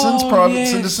citizens, private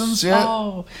citizens? Yeah.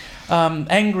 Oh,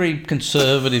 angry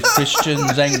conservative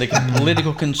Christians, Anglican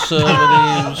political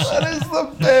conservatives. That is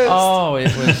the best. Oh,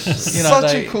 it was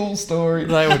such a cool story.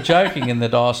 They were joking in the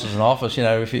diocesan office.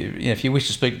 If you wish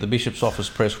to speak to the bishop's office,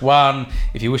 press 1.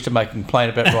 If you wish to make a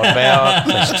complaint about Rod Bauer,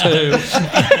 press 2.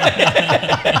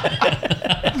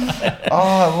 Oh,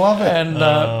 I love it.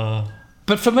 And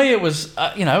But for me, it was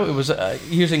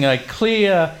using a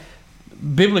clear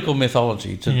biblical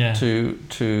mythology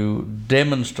to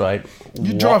demonstrate.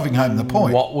 You're driving home the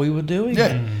point. What we were doing.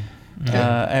 Yeah.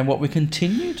 And what we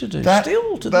continue to do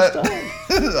still to this day.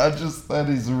 That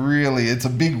is really, it's a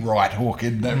big right hook,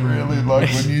 isn't it? Really, like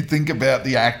when you think about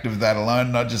the act of that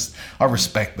alone, I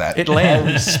respect that. It lands.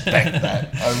 I respect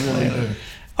that. I really do.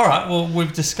 All right. Well,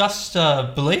 we've discussed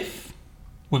belief.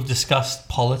 We've discussed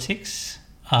politics.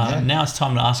 Now it's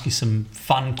time to ask you some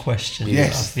fun questions.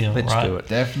 Yes, I feel, let's do it.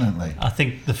 Definitely. I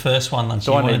think the first one.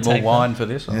 Do I need more wine for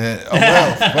this? Yeah.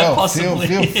 Oh, well, Possibly.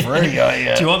 feel free.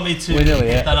 Do you want me to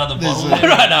get that other bottle? No.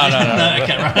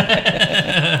 Okay,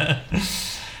 right.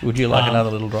 Would you like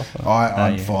another little drop?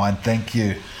 I'm fine, thank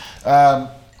you.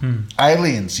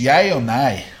 Aliens, yay or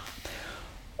nay?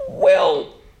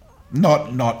 Well,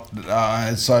 not.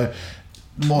 So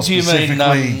more do you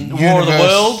specifically, mean War of the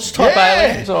Worlds type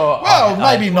aliens? Or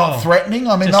maybe not threatening.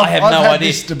 I mean, I have no idea.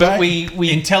 This debate. But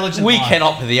we intelligent. We life.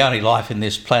 cannot be the only life in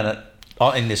this planet.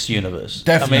 In this universe,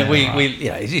 Definitely. I mean,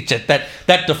 it's just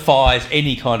that defies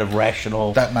any kind of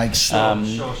rational. That makes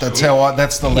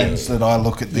that's the lens that I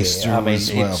look at this through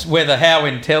as well. It's whether how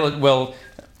intelligent. Well,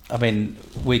 I mean,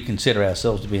 we consider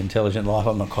ourselves to be intelligent life.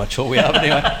 I'm not quite sure we are, but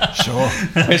anyway. Sure.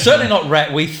 We're certainly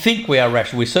not. We think we are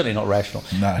rational. We're certainly not rational.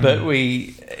 No. But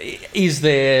is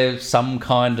there some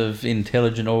kind of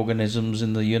intelligent organisms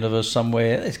in the universe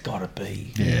somewhere? There's got to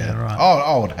be. Yeah, right.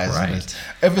 Oh, it has.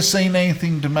 Ever seen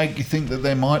anything to make you think that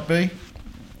there might be?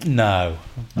 No,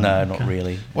 not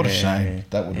really. What a shame.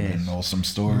 That would have been an awesome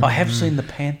story. I have seen the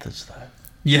Panthers though.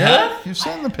 Yeah. You've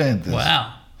seen the Panthers.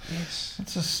 Wow. Yes.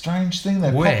 It's a strange thing.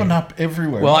 They're Where? popping up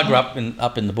everywhere. Well, I grew up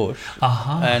in the bush,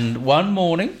 Uh-huh. and one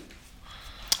morning,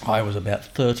 I was about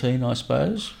 13, I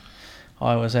suppose.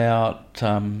 I was out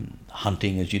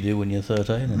hunting, as you do when you're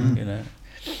 13,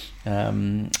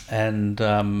 and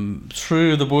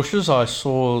through the bushes, I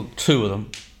saw two of them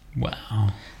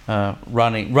Wow.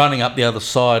 running up the other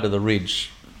side of the ridge.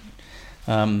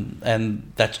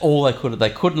 And that's all they could. They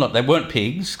could not. They weren't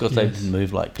pigs because they didn't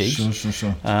move like pigs.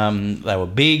 Sure. They were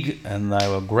big and they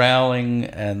were growling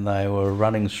and they were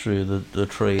running through the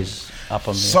trees up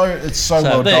on the. So it's so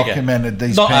well there you go. documented.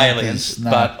 These not Panthers, aliens,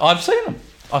 no. but I've seen them.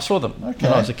 I saw them when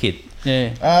I was a kid.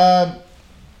 Yeah.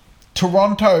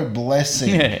 Toronto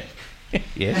blessing. Yeah.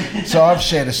 Yeah. So I've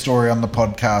shared a story on the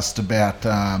podcast about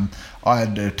I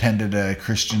had attended a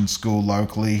Christian school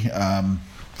locally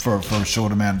for a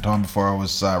short amount of time before I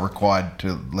was required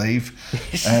to leave,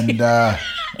 and I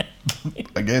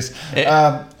guess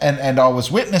and I was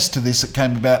witness to this. It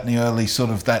came about in the early sort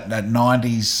of that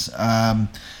 90s,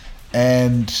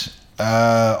 and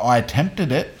I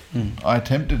attempted it.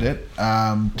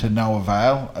 To no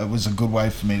avail. It was a good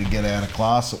way for me to get out of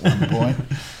class at one point.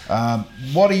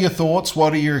 What are your thoughts?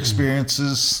 What are your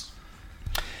experiences?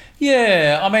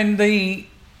 Yeah, I mean the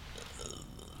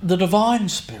divine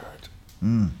spirit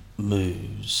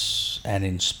moves and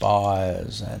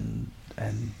inspires and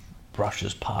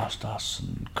brushes past us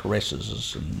and caresses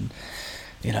us and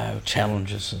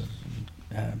challenges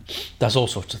and does all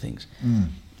sorts of things.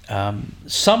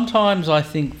 Sometimes I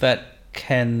think that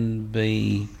can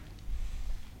be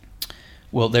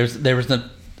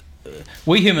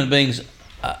we human beings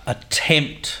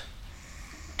attempt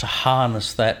to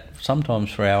harness that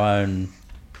sometimes for our own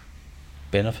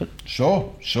benefit.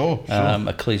 Sure.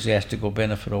 Ecclesiastical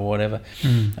benefit or whatever.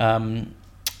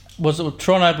 Was the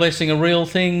Toronto blessing a real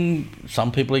thing?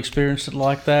 Some people experienced it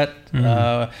like that.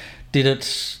 Did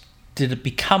it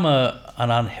become an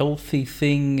unhealthy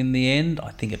thing in the end?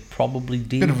 I think it probably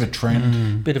did. Bit of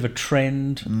a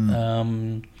trend.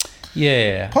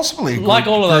 Yeah. Possibly like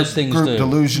all of those things group do.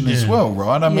 delusion as well,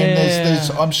 right? I mean, there's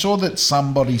I'm sure that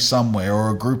somebody somewhere or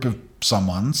a group of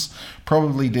someone's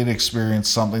probably did experience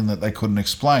something that they couldn't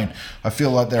explain. I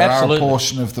feel like there are a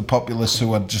portion of the populace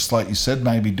who are just like you said,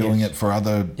 maybe doing it for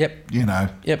other, Then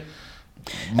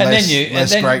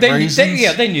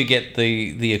you get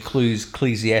the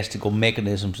ecclesiastical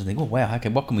mechanisms and think, oh wow, okay,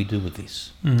 what can we do with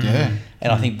this? And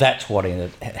I think that's what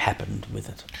happened with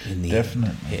it in the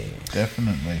end.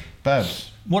 Definitely. Babs,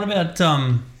 what about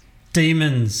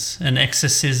demons and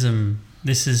exorcism?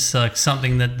 This is like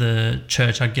something that the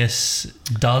church, I guess,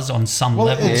 does on some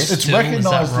level. It's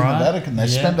recognised in the Vatican. They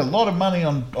spend a lot of money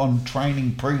on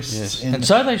training priests. And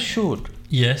so they should.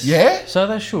 Yes. Yeah? So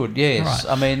they should, yes.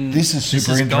 Right. I mean... This is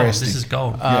super interesting. This is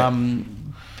gold.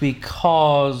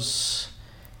 Because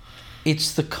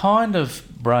it's the kind of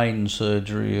brain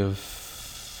surgery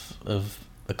of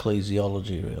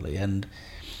ecclesiology, really. And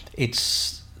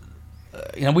it's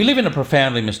we live in a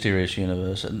profoundly mysterious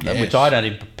universe, which I don't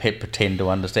even pretend to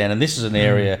understand. And this is an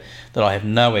area that I have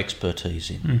no expertise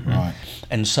in. Mm-hmm. Right.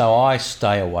 And so I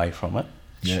stay away from it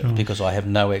Yeah. because I have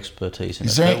no expertise in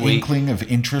Is it. there But an inkling of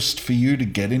interest for you to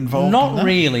get involved in Not that?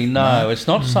 really, no. It's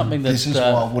not something that... This is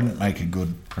why I wouldn't make a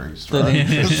good priest, that right?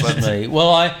 interests me. Well,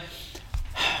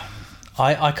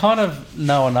 I kind of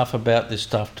know enough about this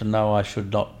stuff to know I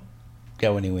should not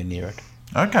go anywhere near it.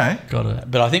 Okay. Got it.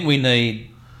 But I think we need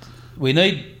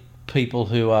people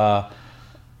who are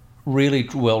really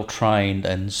well trained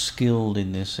and skilled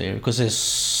in this area, because there's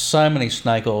so many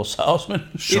snake oil salesmen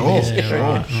in Sure, this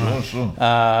area. sure.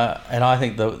 And I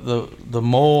think the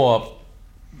more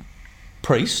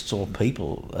priests or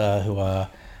people who are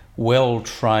well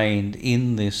trained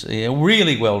in this area,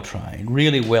 really well trained,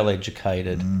 really well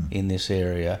educated in this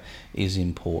area is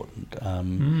important.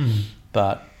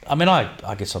 But I mean, I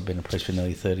guess I've been a priest for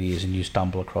nearly 30 years, and you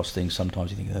stumble across things. Sometimes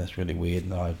you think, oh, that's really weird,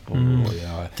 and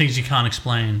Things you can't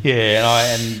explain. yeah,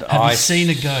 Have you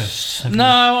seen a ghost? No,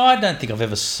 I don't think I've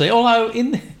ever seen. Although,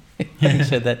 having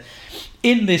said that,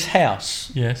 in this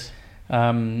house, Yes.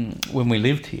 when we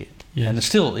lived here, Yes. and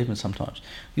still even sometimes,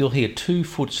 you'll hear 2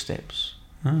 footsteps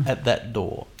at that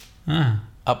door,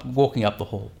 walking up the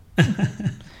hall,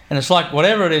 and it's like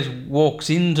whatever it is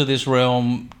walks into this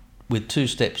realm with 2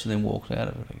 steps and then walks out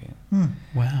of it again.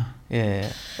 Wow. Yeah.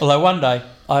 Although one day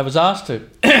I was asked to,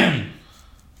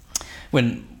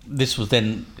 when this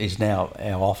is now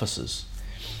our offices,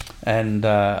 and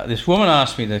this woman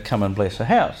asked me to come and bless her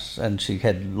house, and she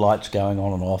had lights going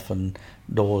on and off and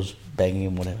doors banging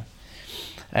and whatever.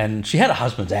 And she had her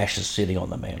husband's ashes sitting on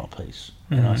the mantelpiece.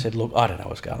 And I said, look, I don't know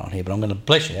what's going on here, but I'm going to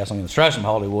bless your house. I'm going to throw some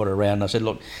holy water around. And I said,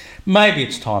 look, maybe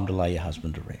it's time to lay your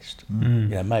husband to rest.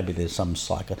 Maybe there's some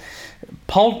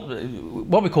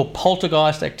what we call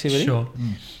poltergeist activity. Sure.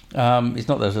 It's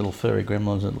not those little furry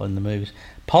gremlins in the movies.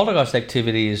 Poltergeist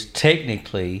activity is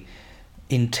technically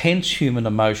intense human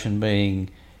emotion being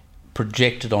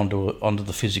projected onto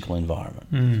the physical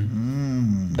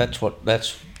environment. That's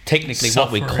technically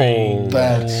Suffering. what we call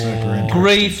That's super interesting.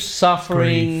 grief,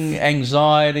 suffering,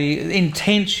 anxiety,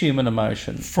 intense human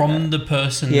emotion. From the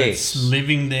person Yes. that's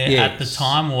living there at the Yes.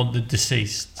 time, or the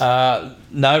deceased?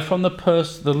 No, from the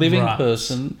living Right.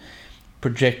 person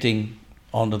projecting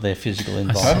onto their physical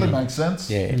environment. Totally makes sense.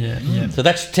 Yeah. Yeah. So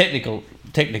that's technical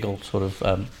sort of.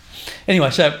 Anyway,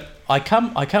 so I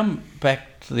come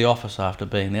back to the office after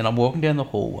being there, and I'm walking down the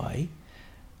hallway,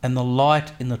 and the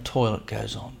light in the toilet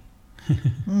goes on.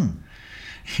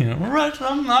 Right,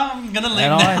 I'm going to leave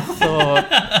And I now. thought,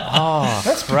 oh,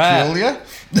 That's crap. peculiar.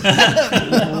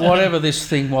 Whatever this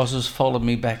thing was has followed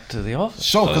me back to the office.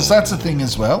 Sure, because that's a thing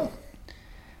as well.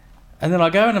 And then I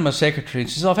go into my secretary and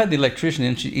she says, I've had the electrician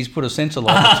in, he's put a sensor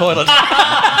light in the toilet.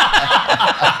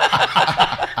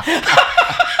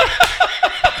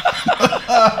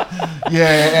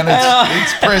 Yeah, and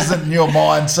it's present in your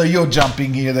mind, so you're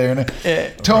jumping here, there, and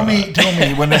tell me,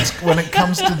 when it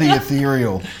comes to the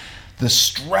ethereal, the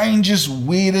strangest,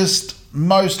 weirdest,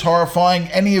 most horrifying,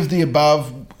 any of the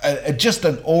above, just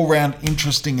an all-round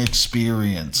interesting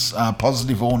experience,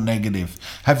 positive or negative.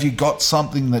 Have you got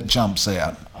something that jumps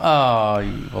out?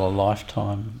 Oh, well, a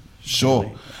lifetime.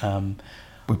 Sure. Really.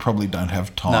 We probably don't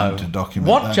have time to document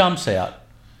what that. jumps out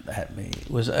at me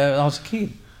was I was a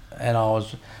kid, and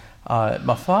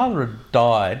my father had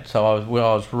died, so I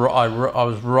was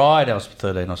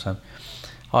 13 or something.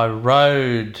 I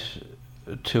rode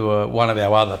to one of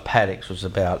our other paddocks, was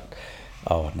about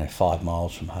 5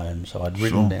 miles from home. So I'd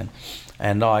ridden down,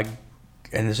 and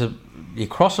you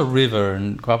cross a river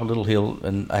and go up a little hill,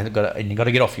 and you got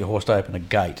to get off your horse to open a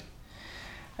gate.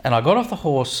 And I got off the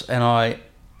horse, and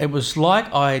it was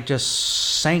like I just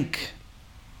sank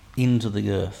into the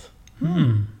earth.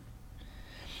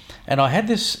 And I had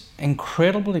this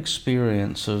incredible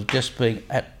experience of just being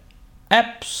at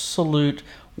absolute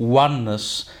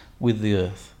oneness with the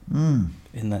earth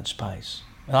in that space.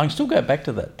 And I can still go back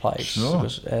to that place Sure.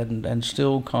 and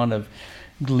still kind of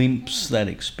glimpse that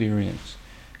experience.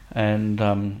 And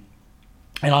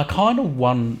I kind of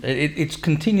wonder, it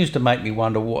continues to make me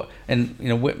wonder what, and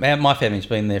my family's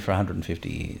been there for 150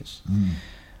 years.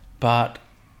 But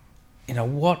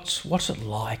what's it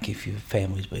like if your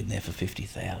family's been there for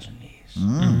 50,000 years?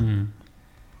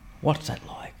 What's that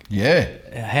like? Yeah.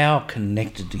 How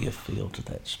connected do you feel to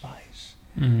that space?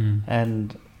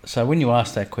 And so when you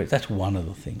ask that question, that's one of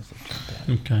the things that jump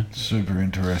out. Okay. Super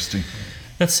interesting.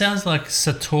 That sounds like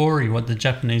Satori, what the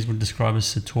Japanese would describe as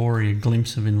Satori, a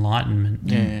glimpse of enlightenment.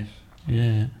 Yes.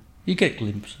 Yeah. You get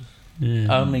glimpses, Yeah.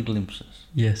 only glimpses.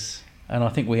 Yes. And I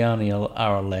think we only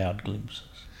are allowed glimpses.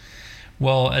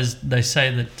 Well, as they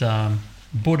say that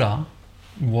Buddha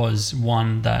was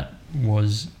one that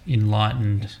was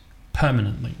enlightened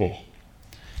permanently. Yeah.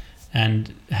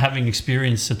 And having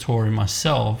experienced Satori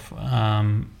myself,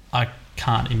 I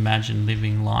can't imagine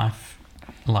living life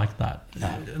like that.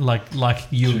 No. Like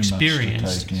you Too much to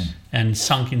experienced take in. and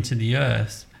sunk into the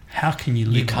earth. How can you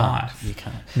live life? You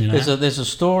can't. You know? There's a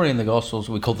story in the Gospels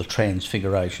we call the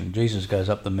Transfiguration. Jesus goes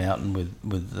up the mountain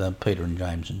with Peter and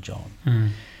James and John,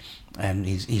 and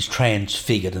he's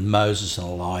transfigured, and Moses and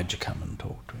Elijah come and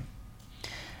talk to him,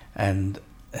 and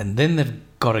then they've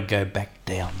got to go back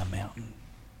down the mountain.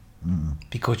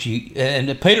 Because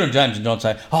Peter and James and John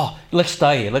say, "Oh, let's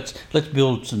stay here. Let's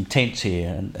build some tents here."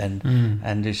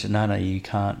 And they said, "No, you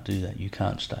can't do that. You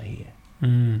can't stay here.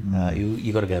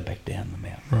 You got to go back down the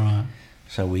mountain." Right.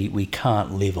 So we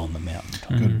can't live on the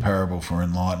mountaintop. Good parable for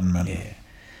enlightenment. Yeah.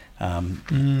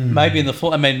 Maybe in the full.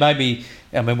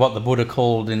 What the Buddha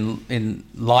called in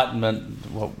enlightenment,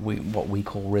 what we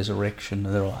call resurrection.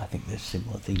 I think there's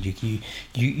similar things.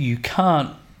 You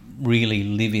can't really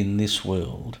live in this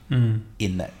world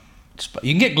in that space.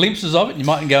 You can get glimpses of it. You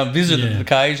might go and visit it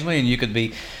occasionally, and you could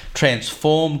be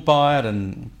transformed by it,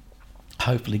 and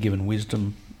hopefully given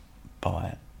wisdom by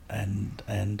it,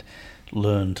 and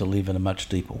learn to live in a much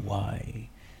deeper way.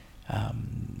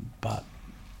 But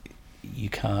you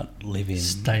can't live in.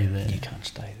 Stay there. You can't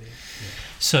stay there. Yeah.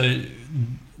 So,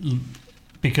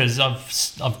 because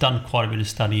I've done quite a bit of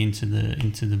study into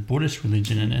the Buddhist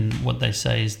religion, and what they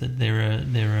say is that there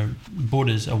are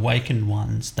Buddhas, awakened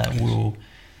ones, that will,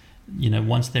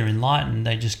 once they're enlightened,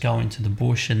 they just go into the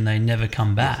bush and they never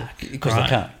come back because they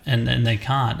can't, and they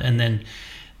can't. And then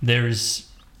there is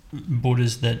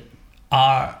Buddhas that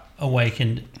are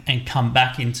awakened and come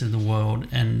back into the world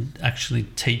and actually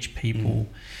teach people.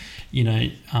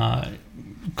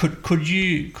 Could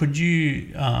you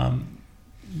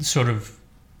sort of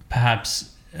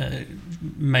perhaps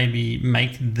maybe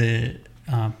make the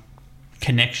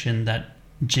connection that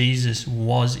Jesus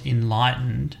was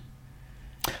enlightened?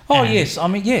 Oh, yes.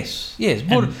 Yes.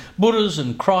 Buddhas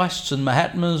and Christs and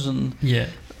Mahatmas and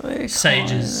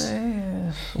sages.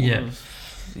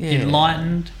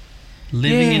 Enlightened,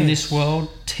 living in this world,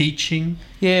 teaching.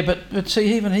 Yeah, but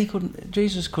see, even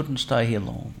Jesus couldn't stay here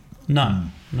long. No.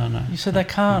 You said they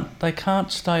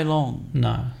can't stay long.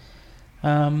 No.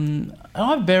 And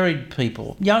I've buried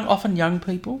people, often young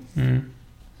people, and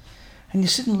you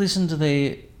sit and listen to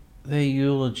their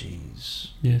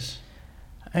eulogies. Yes.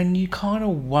 And you kind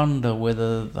of wonder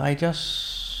whether they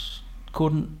just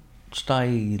couldn't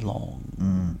stay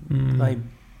long. They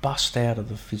bust out of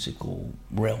the physical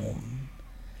realm.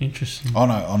 Interesting. On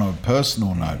a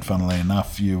personal note, funnily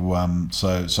enough,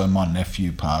 so my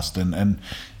nephew passed, and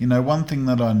one thing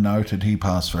that I noted, he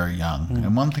passed very young,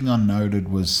 and one thing I noted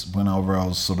was whenever I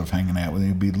was sort of hanging out with him,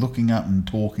 he'd be looking up and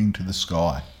talking to the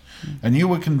sky, and you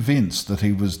were convinced that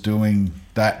he was doing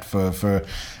that for.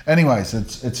 Anyways,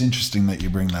 it's interesting that you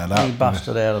bring that up. He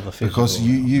busted out of the physical because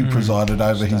you presided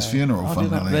over his funeral.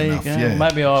 Funnily enough, yeah.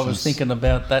 Maybe I was thinking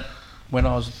about that when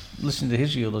I was listening to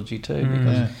his eulogy too,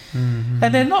 because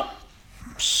and they're not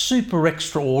super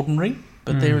extraordinary,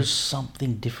 but there is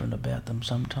something different about them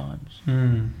sometimes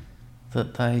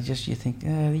that you think,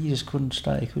 you just couldn't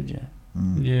stay, could you?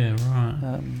 Yeah,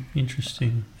 right.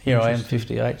 Interesting. Here I am,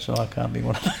 58, so I can't be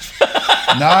one of those.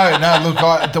 No.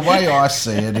 Look, the way I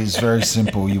see it is very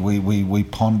simple. We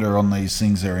ponder on these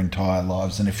things their entire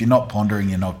lives, and if you're not pondering,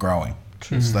 you're not growing.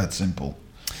 It's that simple.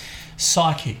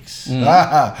 Psychics.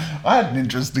 I had an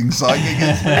interesting psychic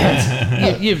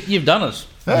experience. You've done a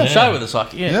show with a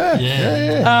psychic.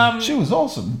 Yeah. She was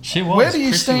awesome. She was. Where do you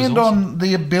Christy stand was awesome. on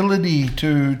the ability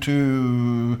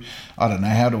to I don't know,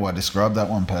 how do I describe that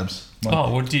one, Pabs? Is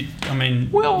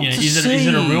it see,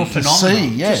 a real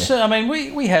phenomenon?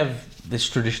 We have this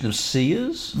tradition of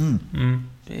seers,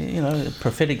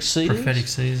 prophetic seers. Prophetic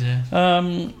seers,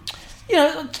 yeah.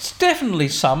 It's definitely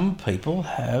some people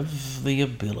have the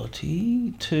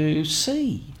ability to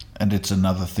see. And it's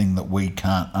another thing that we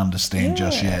can't understand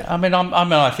just yet.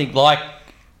 I think like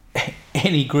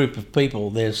any group of people,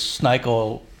 there's snake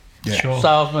oil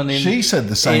salesmen in. She said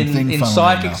the same thing in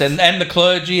psychics and the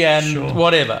clergy and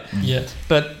whatever. Yeah.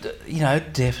 But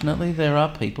definitely there are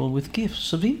people with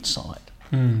gifts of insight.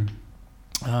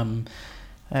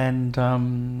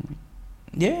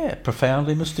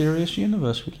 Profoundly mysterious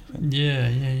universe we live in.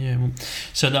 Yeah.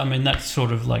 So that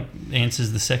sort of like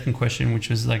answers the second question, which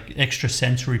was like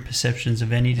extrasensory perceptions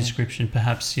of any description,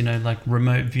 perhaps like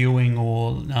remote viewing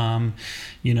or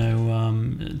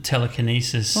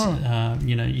telekinesis.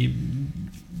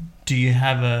 Do you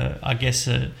have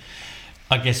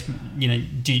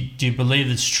do you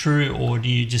believe it's true, or do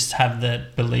you just have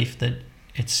that belief that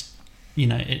it's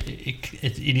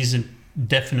it isn't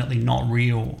definitely not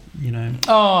real.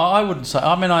 Oh, I wouldn't say.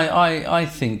 I mean, I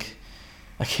think,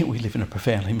 again, we live in a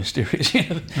profoundly mysterious,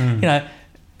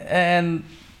 and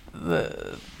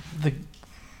the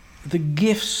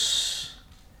gifts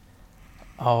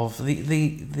of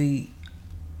the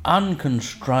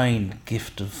unconstrained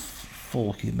gift of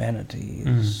full humanity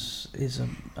is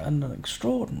an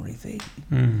extraordinary thing.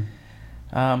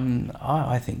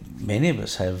 I think many of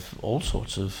us have all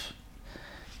sorts of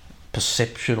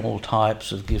perceptual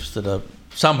types of gifts that are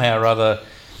somehow or other,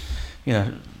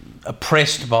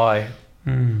 oppressed by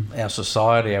our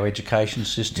society, our education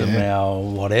system, our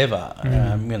whatever,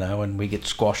 and we get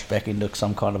squashed back into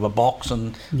some kind of a box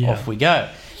and off we go.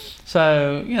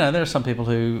 So, there are some people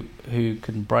who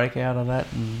can break out of that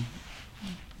and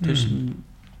do some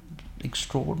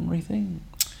extraordinary things.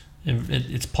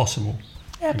 It's possible.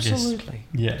 Absolutely.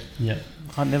 Yeah.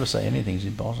 I'd never say anything's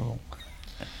impossible.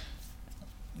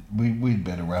 We'd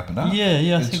better wrap it up.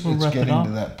 Yeah, I think we'll wrap it up. It's getting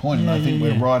to that point, and I think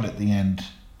we're right at the end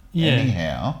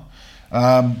anyhow.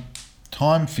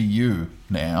 Time for you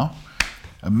now.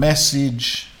 A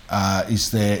message.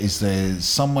 Is there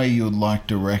somewhere you would like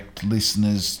to direct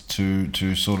listeners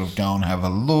to sort of go and have a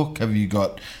look? Have you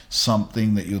got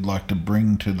something that you'd like to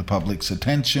bring to the public's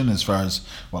attention as far as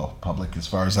our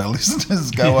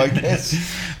listeners go, I guess?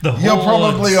 You're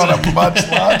probably on a much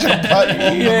larger platform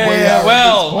than we are.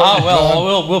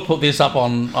 We'll put this up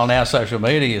on our social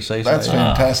media, you see. That's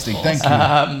fantastic. Thank you.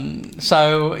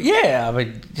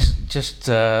 Just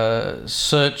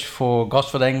search for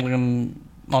Gosford Anglican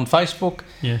on Facebook.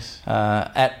 Yes.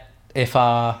 At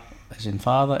FR, as in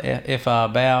father, FR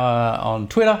Bauer on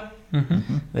Twitter.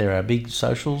 Mm-hmm. There are big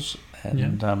socials,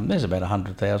 and there's about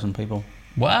 100,000 people.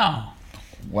 Wow.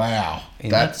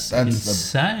 That's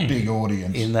insane. A big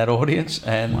audience. In that audience.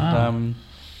 And wow.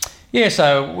 I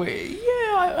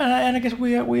guess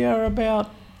we are about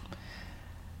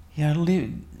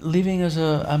living as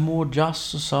a more just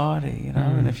society,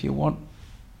 and if you want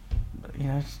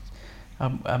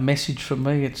a message from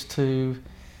me, is to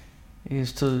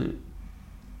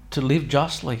live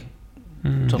justly,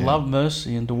 to love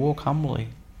mercy, and to walk humbly.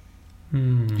 I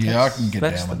can get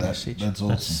down with that. Message. That's awesome.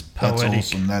 That's poetic.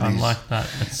 That's awesome. That I is. like that.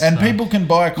 And people can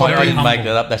buy a copy. I didn't make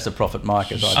that up. That's the Prophet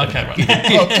Mike. Okay, right.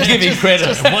 Give me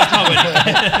credit.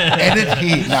 Edit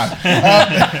here. No.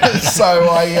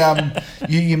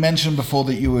 You mentioned before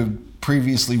that you had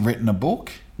previously written a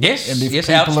book. Yes. And if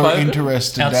people are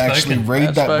interested to actually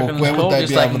read that book, where would they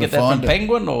be able to find it?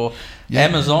 Penguin or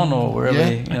Amazon or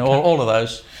wherever, all of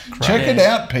those. Check it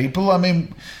out, people. I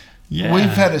mean,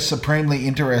 we've had a supremely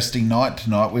interesting night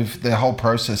tonight. The whole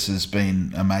process has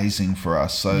been amazing for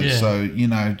us. So just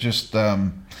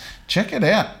check it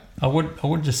out. I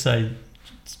would just say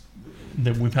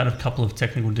that we've had a couple of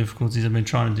technical difficulties. I've been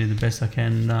trying to do the best I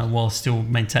can while still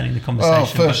maintaining the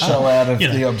conversation. First show out of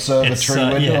the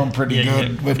observatory. We're doing pretty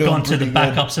good. We've gone to the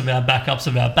backups of our backups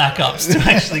of our backups to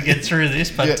actually get through this,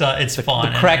 but it's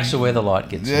fine. The cracks are where the light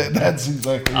gets in. Yeah, that's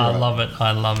exactly right. I love it.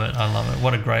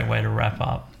 What a great way to wrap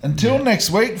up. Until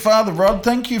next week, Father Rod,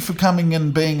 thank you for coming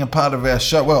and being a part of our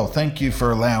show. Well, thank you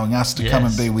for allowing us to come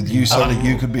and be with you so that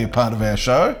you could be a part of our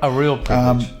show. A real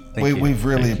privilege. We've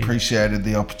really appreciated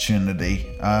the opportunity.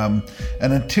 And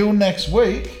until next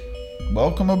week,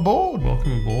 welcome aboard.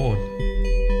 Welcome aboard.